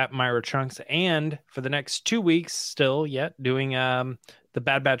 both at Myra Trunks, and for the next 2 weeks, still yet doing the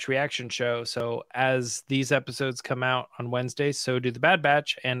Bad Batch reaction show. So as these episodes come out on Wednesday, so do the Bad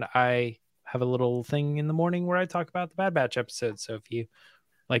Batch, and I have a little thing in the morning where I talk about the Bad Batch episodes. So if you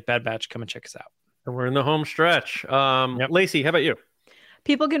like Bad Batch, come and check us out. And we're in the home stretch. Lacey, how about you?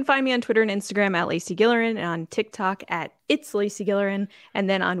 People can find me on Twitter and Instagram at Lacey Gillerin, and on TikTok at It's Lacey Gillerin. And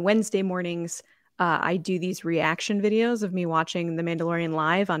then on Wednesday mornings, I do these reaction videos of me watching The Mandalorian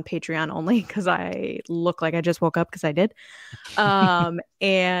live on Patreon only because I look like I just woke up because I did.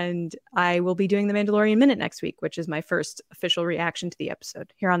 And I will be doing The Mandalorian Minute next week, which is my first official reaction to the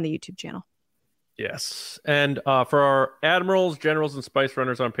episode here on the YouTube channel. Yes. And for our admirals, generals, and spice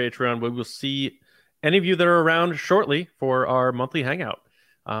runners on Patreon, we will see any of you that are around shortly for our monthly hangout.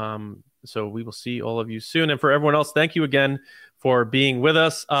 So we will see all of you soon. And for everyone else, thank you again for being with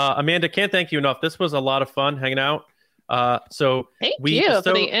us. Amanda, can't thank you enough. This was a lot of fun hanging out. So thank you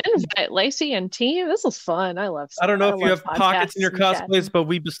for the invite, Lacey and team. This was fun. I don't know if you have pockets in your cosplays, but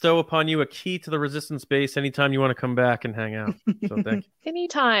we bestow upon you a key to the Resistance base anytime you want to come back and hang out. So thank you.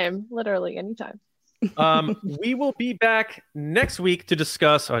 Anytime, literally anytime. We will be back next week to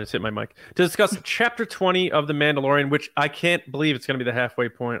discuss. Oh, I just hit my mic. To discuss Chapter 20 of The Mandalorian, which I can't believe it's going to be the halfway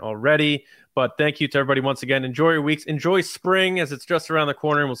point already. But thank you to everybody once again. Enjoy your weeks. Enjoy spring as it's just around the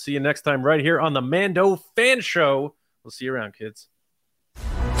corner. And we'll see you next time right here on the Mando Fan Show. We'll see you around, kids.